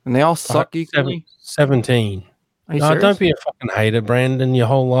 And they all suck 17. Are you No, serious? don't be a fucking hater, Brandon, your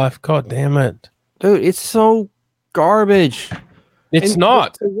whole life. God damn it. Dude, it's so garbage. It's And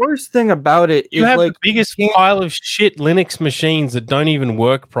not. The worst thing about it You is have like the biggest pile of shit Linux machines that don't even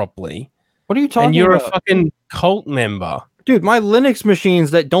work properly. What are you talking And you're about? a fucking cult member. Dude, my Linux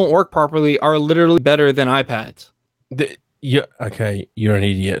machines that don't work properly are literally better than iPads. Okay, you're an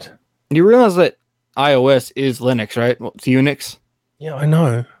idiot. You realize that iOS is Linux, right? Well, it's Unix. Yeah, I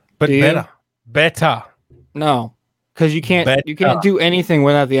know. But Do you? better. Better. No, because you can't Better. do anything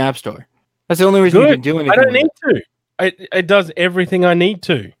without the App Store. That's the only reason you Good. can do anything. I don't with need it. to. It does everything I need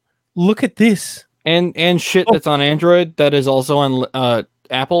to. Look at this. And shit that's on Android that is also on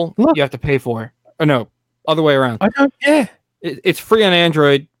Apple. Look. You have to pay for. Or no, other way around. I don't care. It's free on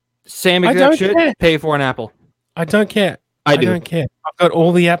Android. Same I exact don't shit. care. Pay for an Apple. I don't care. I do. don't care. I've got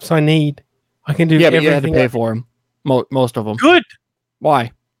all the apps I need. I can do Yeah, but everything. you have to pay for them. Most of them. Good.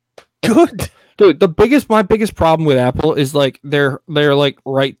 Why? Good. Dude, my biggest problem with Apple is like their like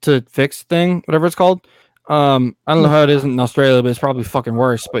right to fix thing, whatever it's called. I don't know how it is in Australia, but it's probably fucking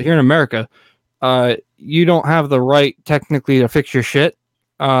worse. But here in America, you don't have the right technically to fix your shit.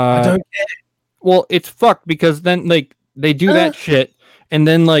 I don't care. Well, it's fucked because then like they do that shit, and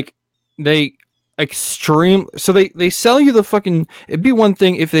then like they so they sell you the fucking. It'd be one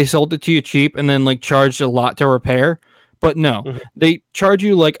thing if they sold it to you cheap and then like charged a lot to repair, but no, they charge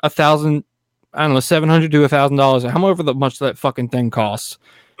you like $1,000. I don't know, $700 to $1,000, however much that fucking thing costs.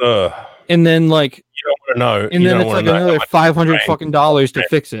 And then like you don't want to know. And then it's like another $500 fucking dollars to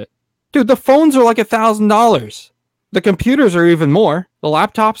fix it. Dude, the phones are like $1,000. The computers are even more. The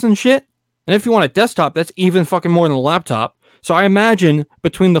laptops and shit. And if you want a desktop, that's even fucking more than the laptop. So I imagine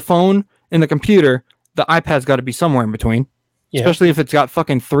between the phone and the computer, the iPad's got to be somewhere in between. Yeah. Especially if it's got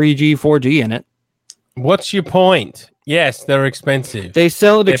fucking 3G, 4G in it. What's your point? Yes, they're expensive. They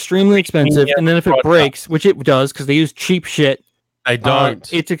sell it extremely expensive, and then if it breaks, which it does because they use cheap shit, they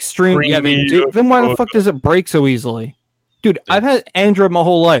don't. It's extreme. Yeah, they do. Then why the fuck does it break so easily? Dude, I've had Android my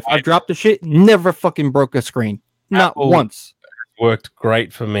whole life. I've dropped the shit, never fucking broke a screen. Not Apple once. Worked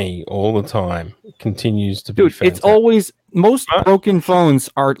great for me all the time. It continues to be Dude, fantastic. it's always most broken phones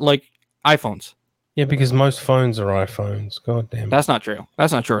are like iPhones. Yeah, because most phones are iPhones. God damn it. That's not true.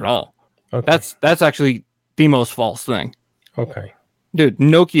 That's not true at all. Okay. That's actually the most false thing. Okay. Dude,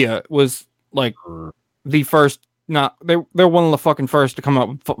 Nokia was like the first. Not they're one of the fucking first to come up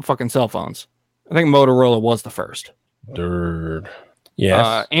with fucking cell phones. I think Motorola was the first. Dude.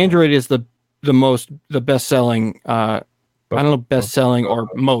 Yes. Android is the best selling. I don't know, best selling or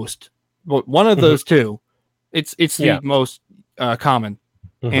most, but one of those two. It's the most common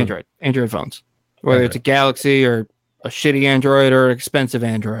Android phones, whether it's a Galaxy or a shitty Android or an expensive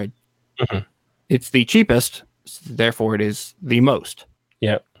Android. It's the cheapest, therefore it is the most.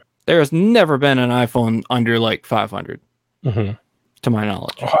 Yep. There has never been an iPhone under like 500, to my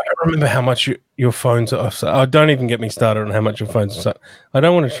knowledge. Oh, I remember how much your phones are. Oh, don't even get me started on how much your phones are. I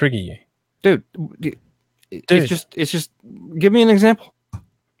don't want to trigger you, dude. It's just. Give me an example.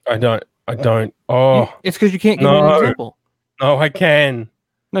 I don't. Oh, it's because you can't give me an example. No, I can.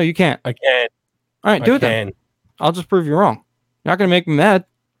 No, you can't. I can. All right, do it then. I'll just prove you wrong. You're not gonna make me mad.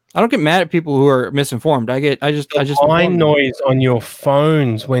 I don't get mad at people who are misinformed. I just line noise on your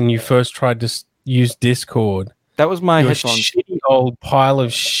phones when you first tried to use Discord. That was my your headphones. Shitty old pile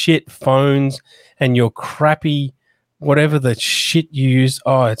of shit phones and your crappy whatever the shit you use.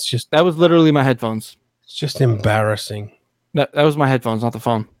 Oh, it's just that was literally my headphones. It's just embarrassing. That was my headphones, not the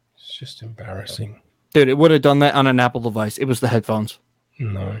phone. It's just embarrassing. Dude, it would have done that on an Apple device. It was the headphones.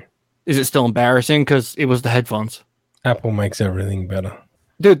 No. Is it still embarrassing because it was the headphones? Apple makes everything better.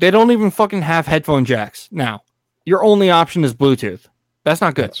 Dude, they don't even fucking have headphone jacks now. Your only option is Bluetooth. That's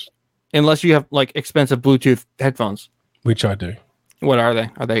not good. Unless you have like expensive Bluetooth headphones. Which I do. What are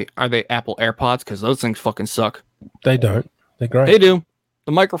they? Are they Apple AirPods? Because those things fucking suck. They don't. They're great. They do.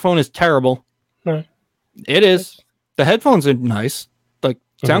 The microphone is terrible. No. It is. The headphones are nice. Like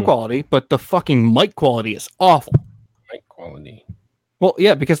sound quality, but the fucking mic quality is awful. Mic quality. Well,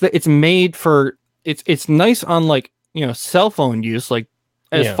 yeah, because it's made for it's nice on like cell phone use, like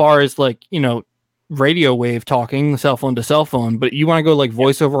as far as like radio wave talking, cell phone to cell phone. But you want to go like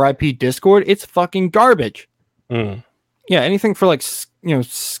voice over IP Discord, it's fucking garbage. Mm. Yeah, anything for like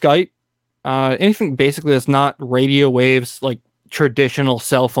Skype, anything basically that's not radio waves, like traditional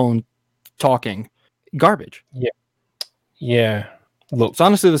cell phone talking, garbage. Yeah. Look, it's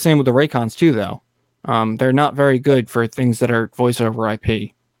honestly the same with the Raycons too, though. They're not very good for things that are voice over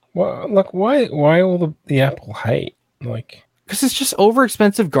IP. Well, look, why all the Apple hate? Like, because it's just over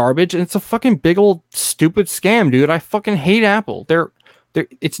expensive garbage, and it's a fucking big old stupid scam, dude. I fucking hate Apple.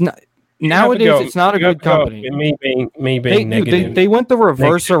 It's not. Nowadays, it's not a good company. Me being negative. They went the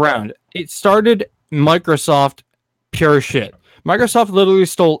reverse around. It started Microsoft pure shit. Microsoft literally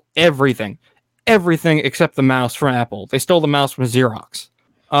stole everything except the mouse from Apple. They stole the mouse from Xerox.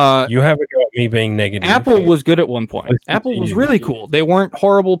 You haven't got me being negative. Apple was good at one point. Apple was really cool. They weren't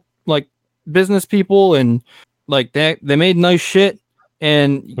horrible like business people, and like they made nice shit,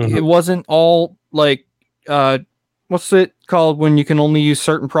 and it wasn't all like what's it called when you can only use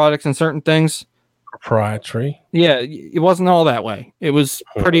certain products and certain things? Proprietary. Yeah, it wasn't all that way. It was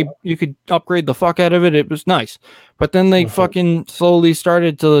pretty. You could upgrade the fuck out of it. It was nice, but then they fucking slowly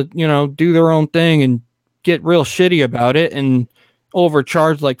started to do their own thing and get real shitty about it and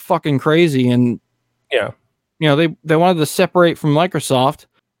overcharge like fucking crazy. And they wanted to separate from Microsoft,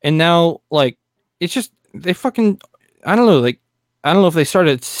 and now like it's just they fucking I don't know if they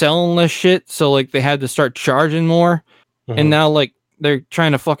started selling this shit, so like they had to start charging more, and now like they're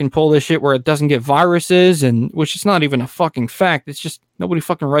trying to fucking pull this shit where it doesn't get viruses, and which is not even a fucking fact. It's just nobody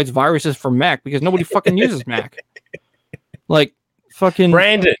fucking writes viruses for Mac because nobody fucking uses Mac. Like fucking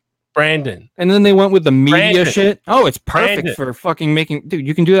Brandon. And then they went with the media shit. Oh, it's perfect for fucking making. Dude,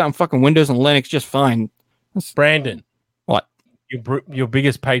 you can do that on fucking Windows and Linux just fine. Brandon. What? Your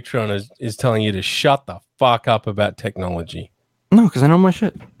biggest Patreon is telling you to shut the fuck up about technology. No, because I know my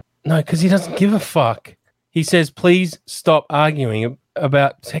shit. No, because he doesn't give a fuck. He says, please stop arguing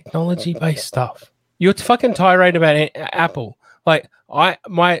about technology-based stuff. You're fucking tirade about Apple. Like,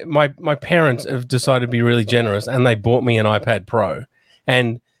 my parents have decided to be really generous, and they bought me an iPad Pro.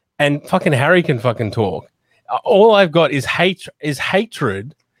 And fucking Harry can fucking talk. All I've got is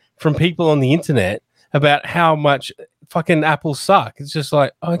hatred from people on the internet about how much fucking Apple suck. It's just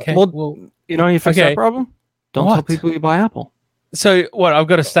like, okay, well you know how you fix that problem? Don't tell people you buy Apple. So what? I've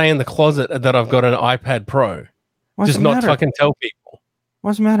got to stay in the closet that I've got an iPad Pro. Just not fucking tell people.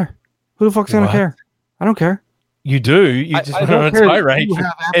 What's the matter? Who the fuck's gonna care? I don't care. You do. You just went on a tirade for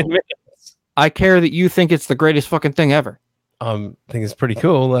 10 minutes. I care that you think it's the greatest fucking thing ever. I think it's pretty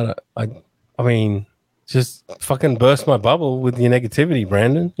cool that I mean, just fucking burst my bubble with your negativity,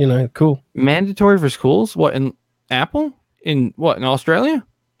 Brandon. Cool. Mandatory for schools? What, in Apple? In Australia?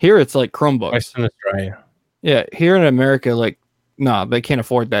 Here it's like Chromebooks. Western Australia. Yeah, here in America, like, nah, they can't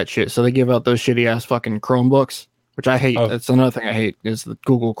afford that shit. So they give out those shitty ass fucking Chromebooks, which I hate. That's another thing I hate is the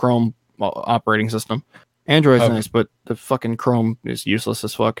Google Chrome operating system. Android's nice, but the fucking Chrome is useless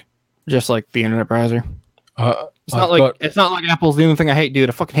as fuck. Just like the internet browser. It's not like Apple's the only thing I hate, dude.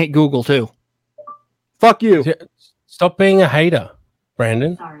 I fucking hate Google too. Fuck you. Stop being a hater,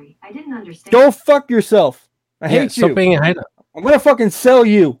 Brandon. Sorry, I didn't understand. Go fuck yourself. I hate you. Stop being a hater. I'm gonna fucking sell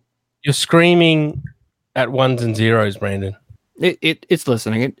you. You're screaming at ones and zeros, Brandon. It's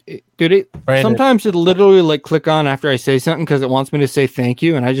listening. Dude, sometimes it literally like click on after I say something because it wants me to say thank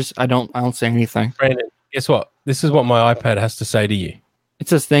you, and I don't say anything. Brandon, guess what? This is what my iPad has to say to you. It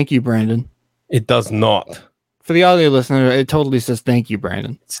says thank you, Brandon. It does not. For the audio listener, it totally says thank you,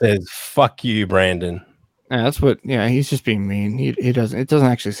 Brandon. It says fuck you, Brandon. Yeah, that's what. Yeah, he's just being mean. He doesn't. It doesn't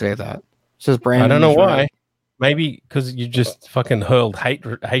actually say that. It says Brandon. I don't know why. Right. Maybe because you just fucking hurled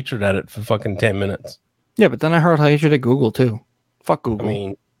hatred at it for fucking 10 minutes. Yeah, but then I heard hatred at Google too. Fuck Google. I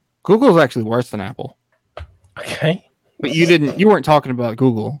mean, Google's actually worse than Apple. Okay. But you weren't talking about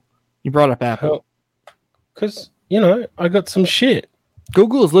Google. You brought up Apple. Because, I got some shit.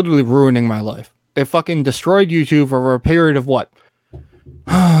 Google is literally ruining my life. They fucking destroyed YouTube over a period of what?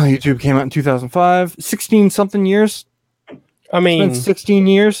 YouTube came out in 2005. 16 something years? I mean, it's been 16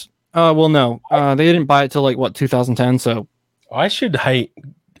 years? Well, no. They didn't buy it till like what, 2010, so I should hate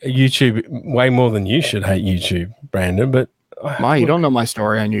YouTube way more than you should hate YouTube, Brandon, but you don't know my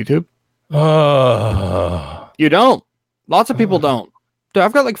story on YouTube. Oh. You don't. Lots of people don't. Dude,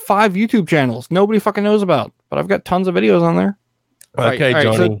 I've got like 5 YouTube channels nobody fucking knows about, but I've got tons of videos on there. Okay,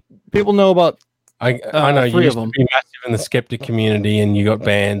 Johnny. So people know about I know you used to be massive in the skeptic community and you got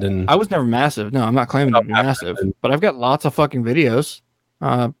banned, and I was never massive. No, I'm not claiming to be massive, but I've got lots of fucking videos.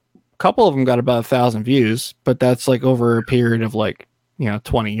 A couple of them got about 1,000 views, but that's like over a period of like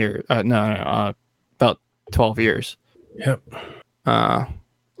 20 years. About 12 years. Yep.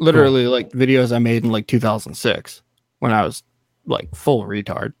 Literally like videos I made in like 2006 when I was like full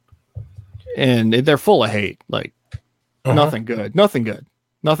retard, and they're full of hate. Like nothing good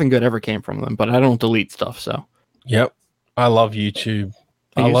ever came from them. But I don't delete stuff, so. Yep. I love YouTube.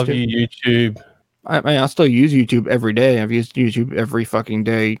 I love you, YouTube. I still use YouTube every day. I've used YouTube every fucking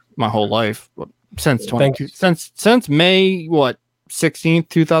day my whole life since since May 16th,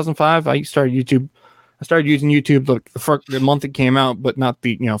 2005. I started YouTube. I started using YouTube like the month it came out, but not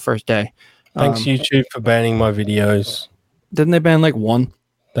the first day. Thanks YouTube for banning my videos. Didn't they ban like one?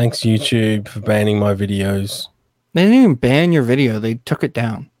 Thanks YouTube for banning my videos. They didn't even ban your video. They took it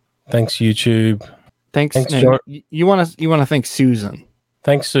down. Thanks YouTube. Thanks man, you want to thank Susan.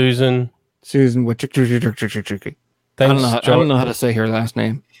 Thanks Susan. Susan with Thanks, I don't know how to say her last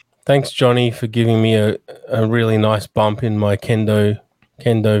name. Thanks Johnny for giving me a really nice bump in my kendo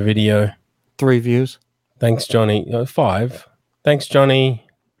video. 3 views. Thanks Johnny. 5. Thanks Johnny.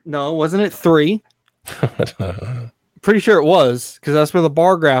 No, wasn't it 3? Pretty sure it was, because that's where the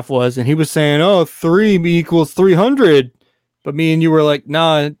bar graph was, and he was saying, 3 equals 300. But me and you were like,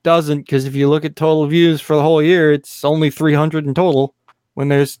 nah, it doesn't, because if you look at total views for the whole year, it's only 300 in total, when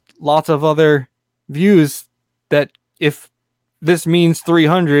there's lots of other views that if this means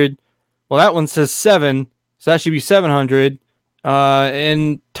 300, well, that one says 7, so that should be 700,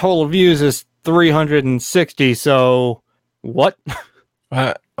 and total views is 360, so what?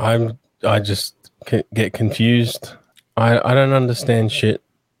 I just get confused. I don't understand shit.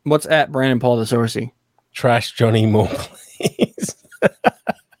 What's at Brandon Paul DeSorcy? Trash Johnny more, please.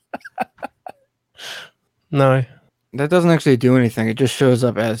 No. That doesn't actually do anything. It just shows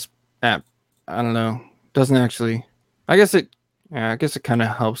up as app. I don't know. Doesn't actually. I guess it kind of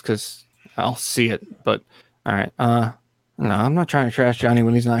helps because I'll see it. But all right. No, I'm not trying to trash Johnny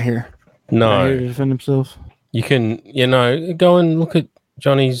when he's not here. No. Here to defend himself. You can, go and look at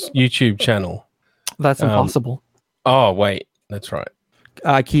Johnny's YouTube channel. That's impossible. Oh wait, that's right.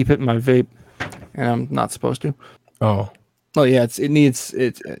 I keep it in my vape, and I'm not supposed to. Oh. Oh yeah,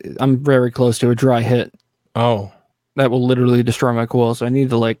 I'm very close to a dry hit. Oh. That will literally destroy my coil, so I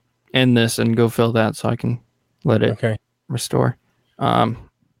need to end this and go fill that so I can let it restore.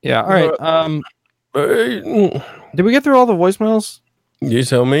 Yeah, all right. Did we get through all the voicemails? You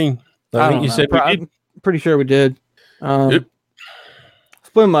tell me. I think you said we did. I'm pretty sure we did. Yep. Let's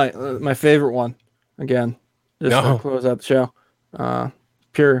play my favorite one again. Just to close out the show.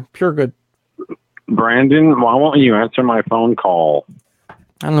 Pure good. Brandon, why won't you answer my phone call? I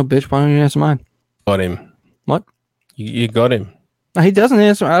don't know, bitch. Why don't you answer mine? Got him. What? You got him. No, he doesn't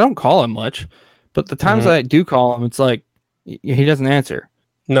answer. I don't call him much, but the times that I do call him, it's like he doesn't answer.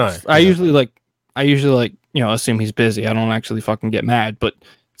 No. I usually assume he's busy. I don't actually fucking get mad, but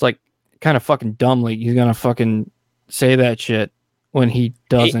it's like kind of fucking dumb. Like he's gonna fucking say that shit when he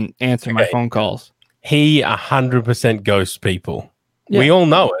doesn't answer my phone calls. He 100% ghosts people. Yeah. We all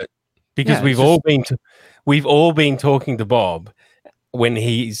know it because Yeah, we've all been talking to Bob when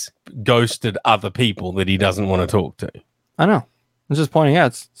he's ghosted other people that he doesn't want to talk to. I know. I'm just pointing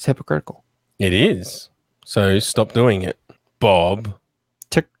out it's hypocritical. It is. So stop doing it, Bob.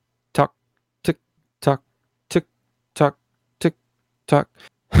 Tick tock, tick tock, tick tock, tick tock.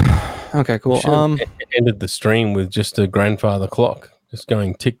 Okay, cool. Ended the stream with just a grandfather clock, just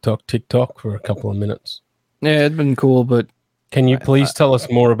going tick tock for a couple of minutes. Yeah, it'd been cool, but can you please tell us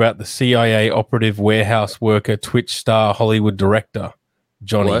more about the CIA operative, warehouse worker, Twitch star, Hollywood director,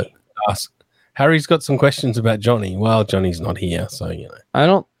 Johnny? Harry's got some questions about Johnny. Well, Johnny's not here, so I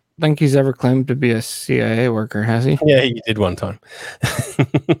don't think he's ever claimed to be a CIA worker, has he? Yeah, he did one time.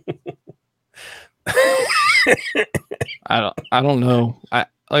 I don't know. I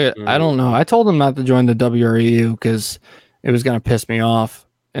don't know. I told him not to join the WREU because it was gonna piss me off,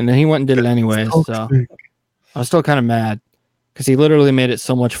 and then he went and did it anyways. So I was still kind of mad because he literally made it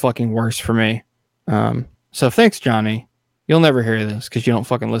so much fucking worse for me. So thanks, Johnny. You'll never hear this because you don't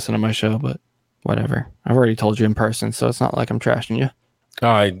fucking listen to my show, but whatever. I've already told you in person, so it's not like I'm trashing you.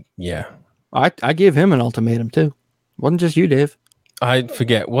 Yeah. I gave him an ultimatum too. It wasn't just you, Dave. I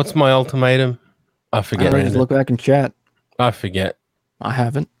forget. What's my ultimatum? I forget. Just look back in chat. I forget. I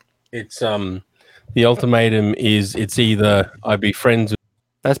haven't. It's the ultimatum is it's either I be friends with.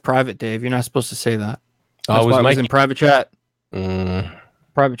 That's private, Dave. You're not supposed to say that. I was in private chat.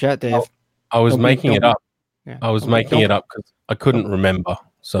 Private chat, Dave. I was making it up. Yeah. I was making it up because I couldn't remember.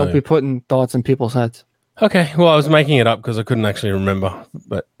 So don't be putting thoughts in people's heads. Okay, well, I was making it up because I couldn't actually remember,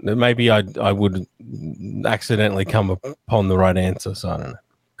 but maybe I would accidentally come upon the right answer. So I don't know.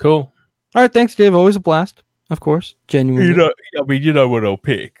 Cool. All right, thanks, Dave. Always a blast, of course. Genuinely. You know what I'll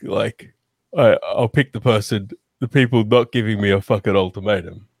pick. Like, I'll pick the people not giving me a fucking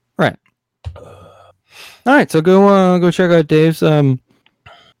ultimatum. Right. All right, so go check out Dave's Man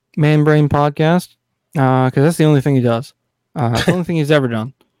Brain podcast because that's the only thing he does. It's the only thing he's ever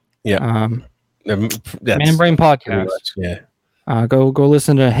done. Yeah. Man Brain podcast. Much, yeah. Go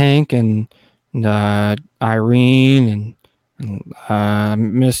listen to Hank and Irene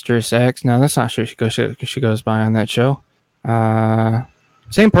and Mistress X. No, that's not sure she goes by on that show.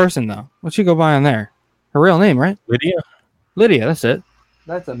 Same person though. What'd she go by on there? Her real name, right? Lydia, that's it.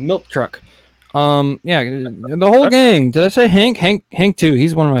 That's a milk truck. Yeah, the whole gang. Did I say Hank? Hank too.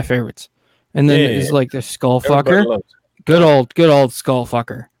 He's one of my favorites. And then he's like the skull fucker. Good old skull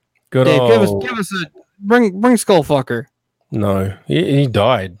fucker. Dave, give us a bring skull fucker. No, he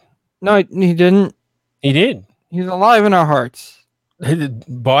died. No, he didn't. He did. He's alive in our hearts.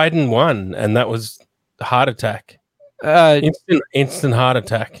 Biden won, and that was heart attack. Instant heart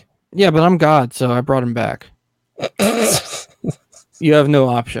attack. Yeah, but I'm God, so I brought him back. You have no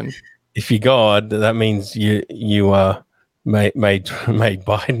option. If you're God, that means you made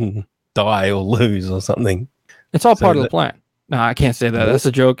Biden die or lose or something. It's all part of the plan. No, I can't say that. That's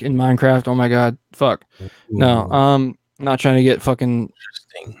a joke in Minecraft. Oh my God, fuck. No, not trying to get fucking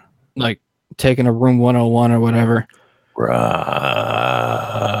like taking a room 101 or whatever.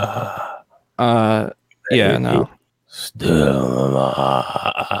 Yeah, no.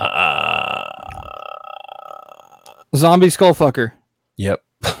 Zombie skull fucker. Yep.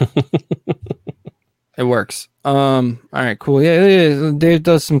 It works. All right, cool. Yeah, Dave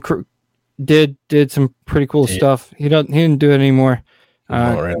does some did some pretty cool stuff. He didn't do it anymore.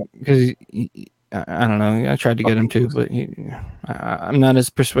 Because I don't know. I tried to get him to, but I'm not as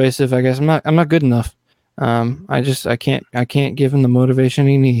persuasive. I guess I'm not good enough. I can't give him the motivation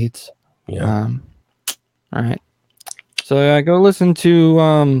he needs. Yeah. All right. So go listen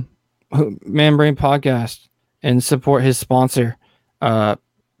to Man Brain podcast and support his sponsor,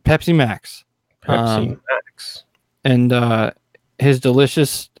 Pepsi Max. Max. And his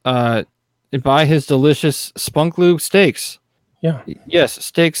delicious buy his delicious spunk lube steaks. Yeah. Yes,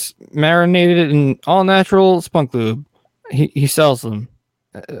 steaks marinated in all natural spunk lube. He sells them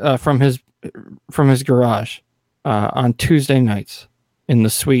from his garage on Tuesday nights in the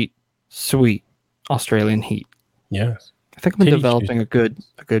sweet Australian heat. Yes. I think I'm developing a good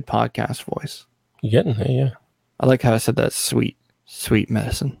podcast voice. You're getting there, yeah. I like how I said that sweet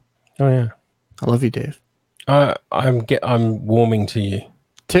medicine. Oh yeah. I love you, Dave. I'm warming to you.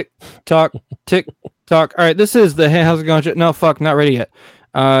 Tick tock. All right, this is the Hey, how's it going? No, fuck, not ready yet.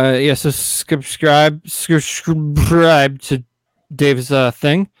 Yeah, so subscribe to Dave's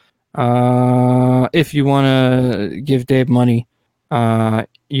thing. If you want to give Dave money,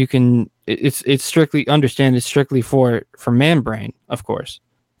 you can. It's strictly it's strictly for Man Brain, of course,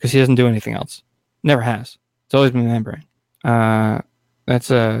 because he doesn't do anything else. Never has. It's always been Man Brain. That's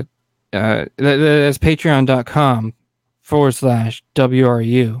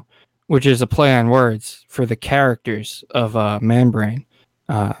patreon.com/WRU, which is a play on words for the characters of Man Brain.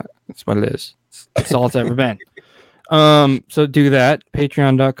 That's what it is. That's all it's ever been. So do that,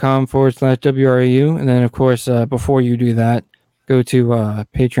 patreon.com/WRU. And then, of course, before you do that, go to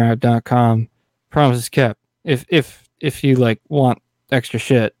patreon.com. Promises kept. If you like want extra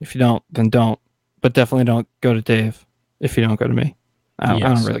shit, if you don't, then don't. But definitely don't go to Dave if you don't go to me. I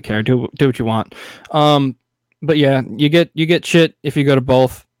don't really care. Do what you want. But yeah, you get shit if you go to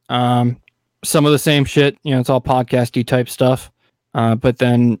both. Some of the same shit, it's all podcasty type stuff. But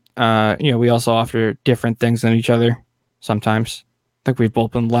then, we also offer different things than each other sometimes. I think we've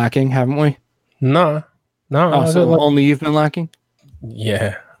both been lacking, haven't we? No. Oh, so only you've been lacking?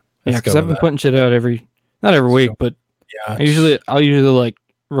 Yeah. Yeah, because I've been putting shit out not every week, but I'll usually like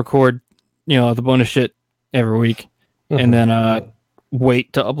record, the bonus shit every week, and then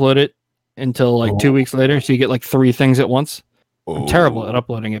wait to upload it until like 2 weeks later, so you get like 3 things at once. I'm terrible at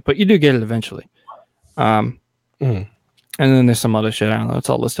uploading it, but you do get it eventually. And then there's some other shit. I don't know. It's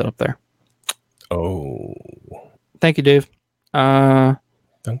all listed up there. Oh. Thank you, Dave.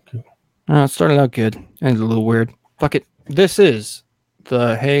 Thank you. It started out good. Ended a little weird. Fuck it. This is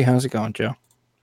the Hey, how's it going, Joe?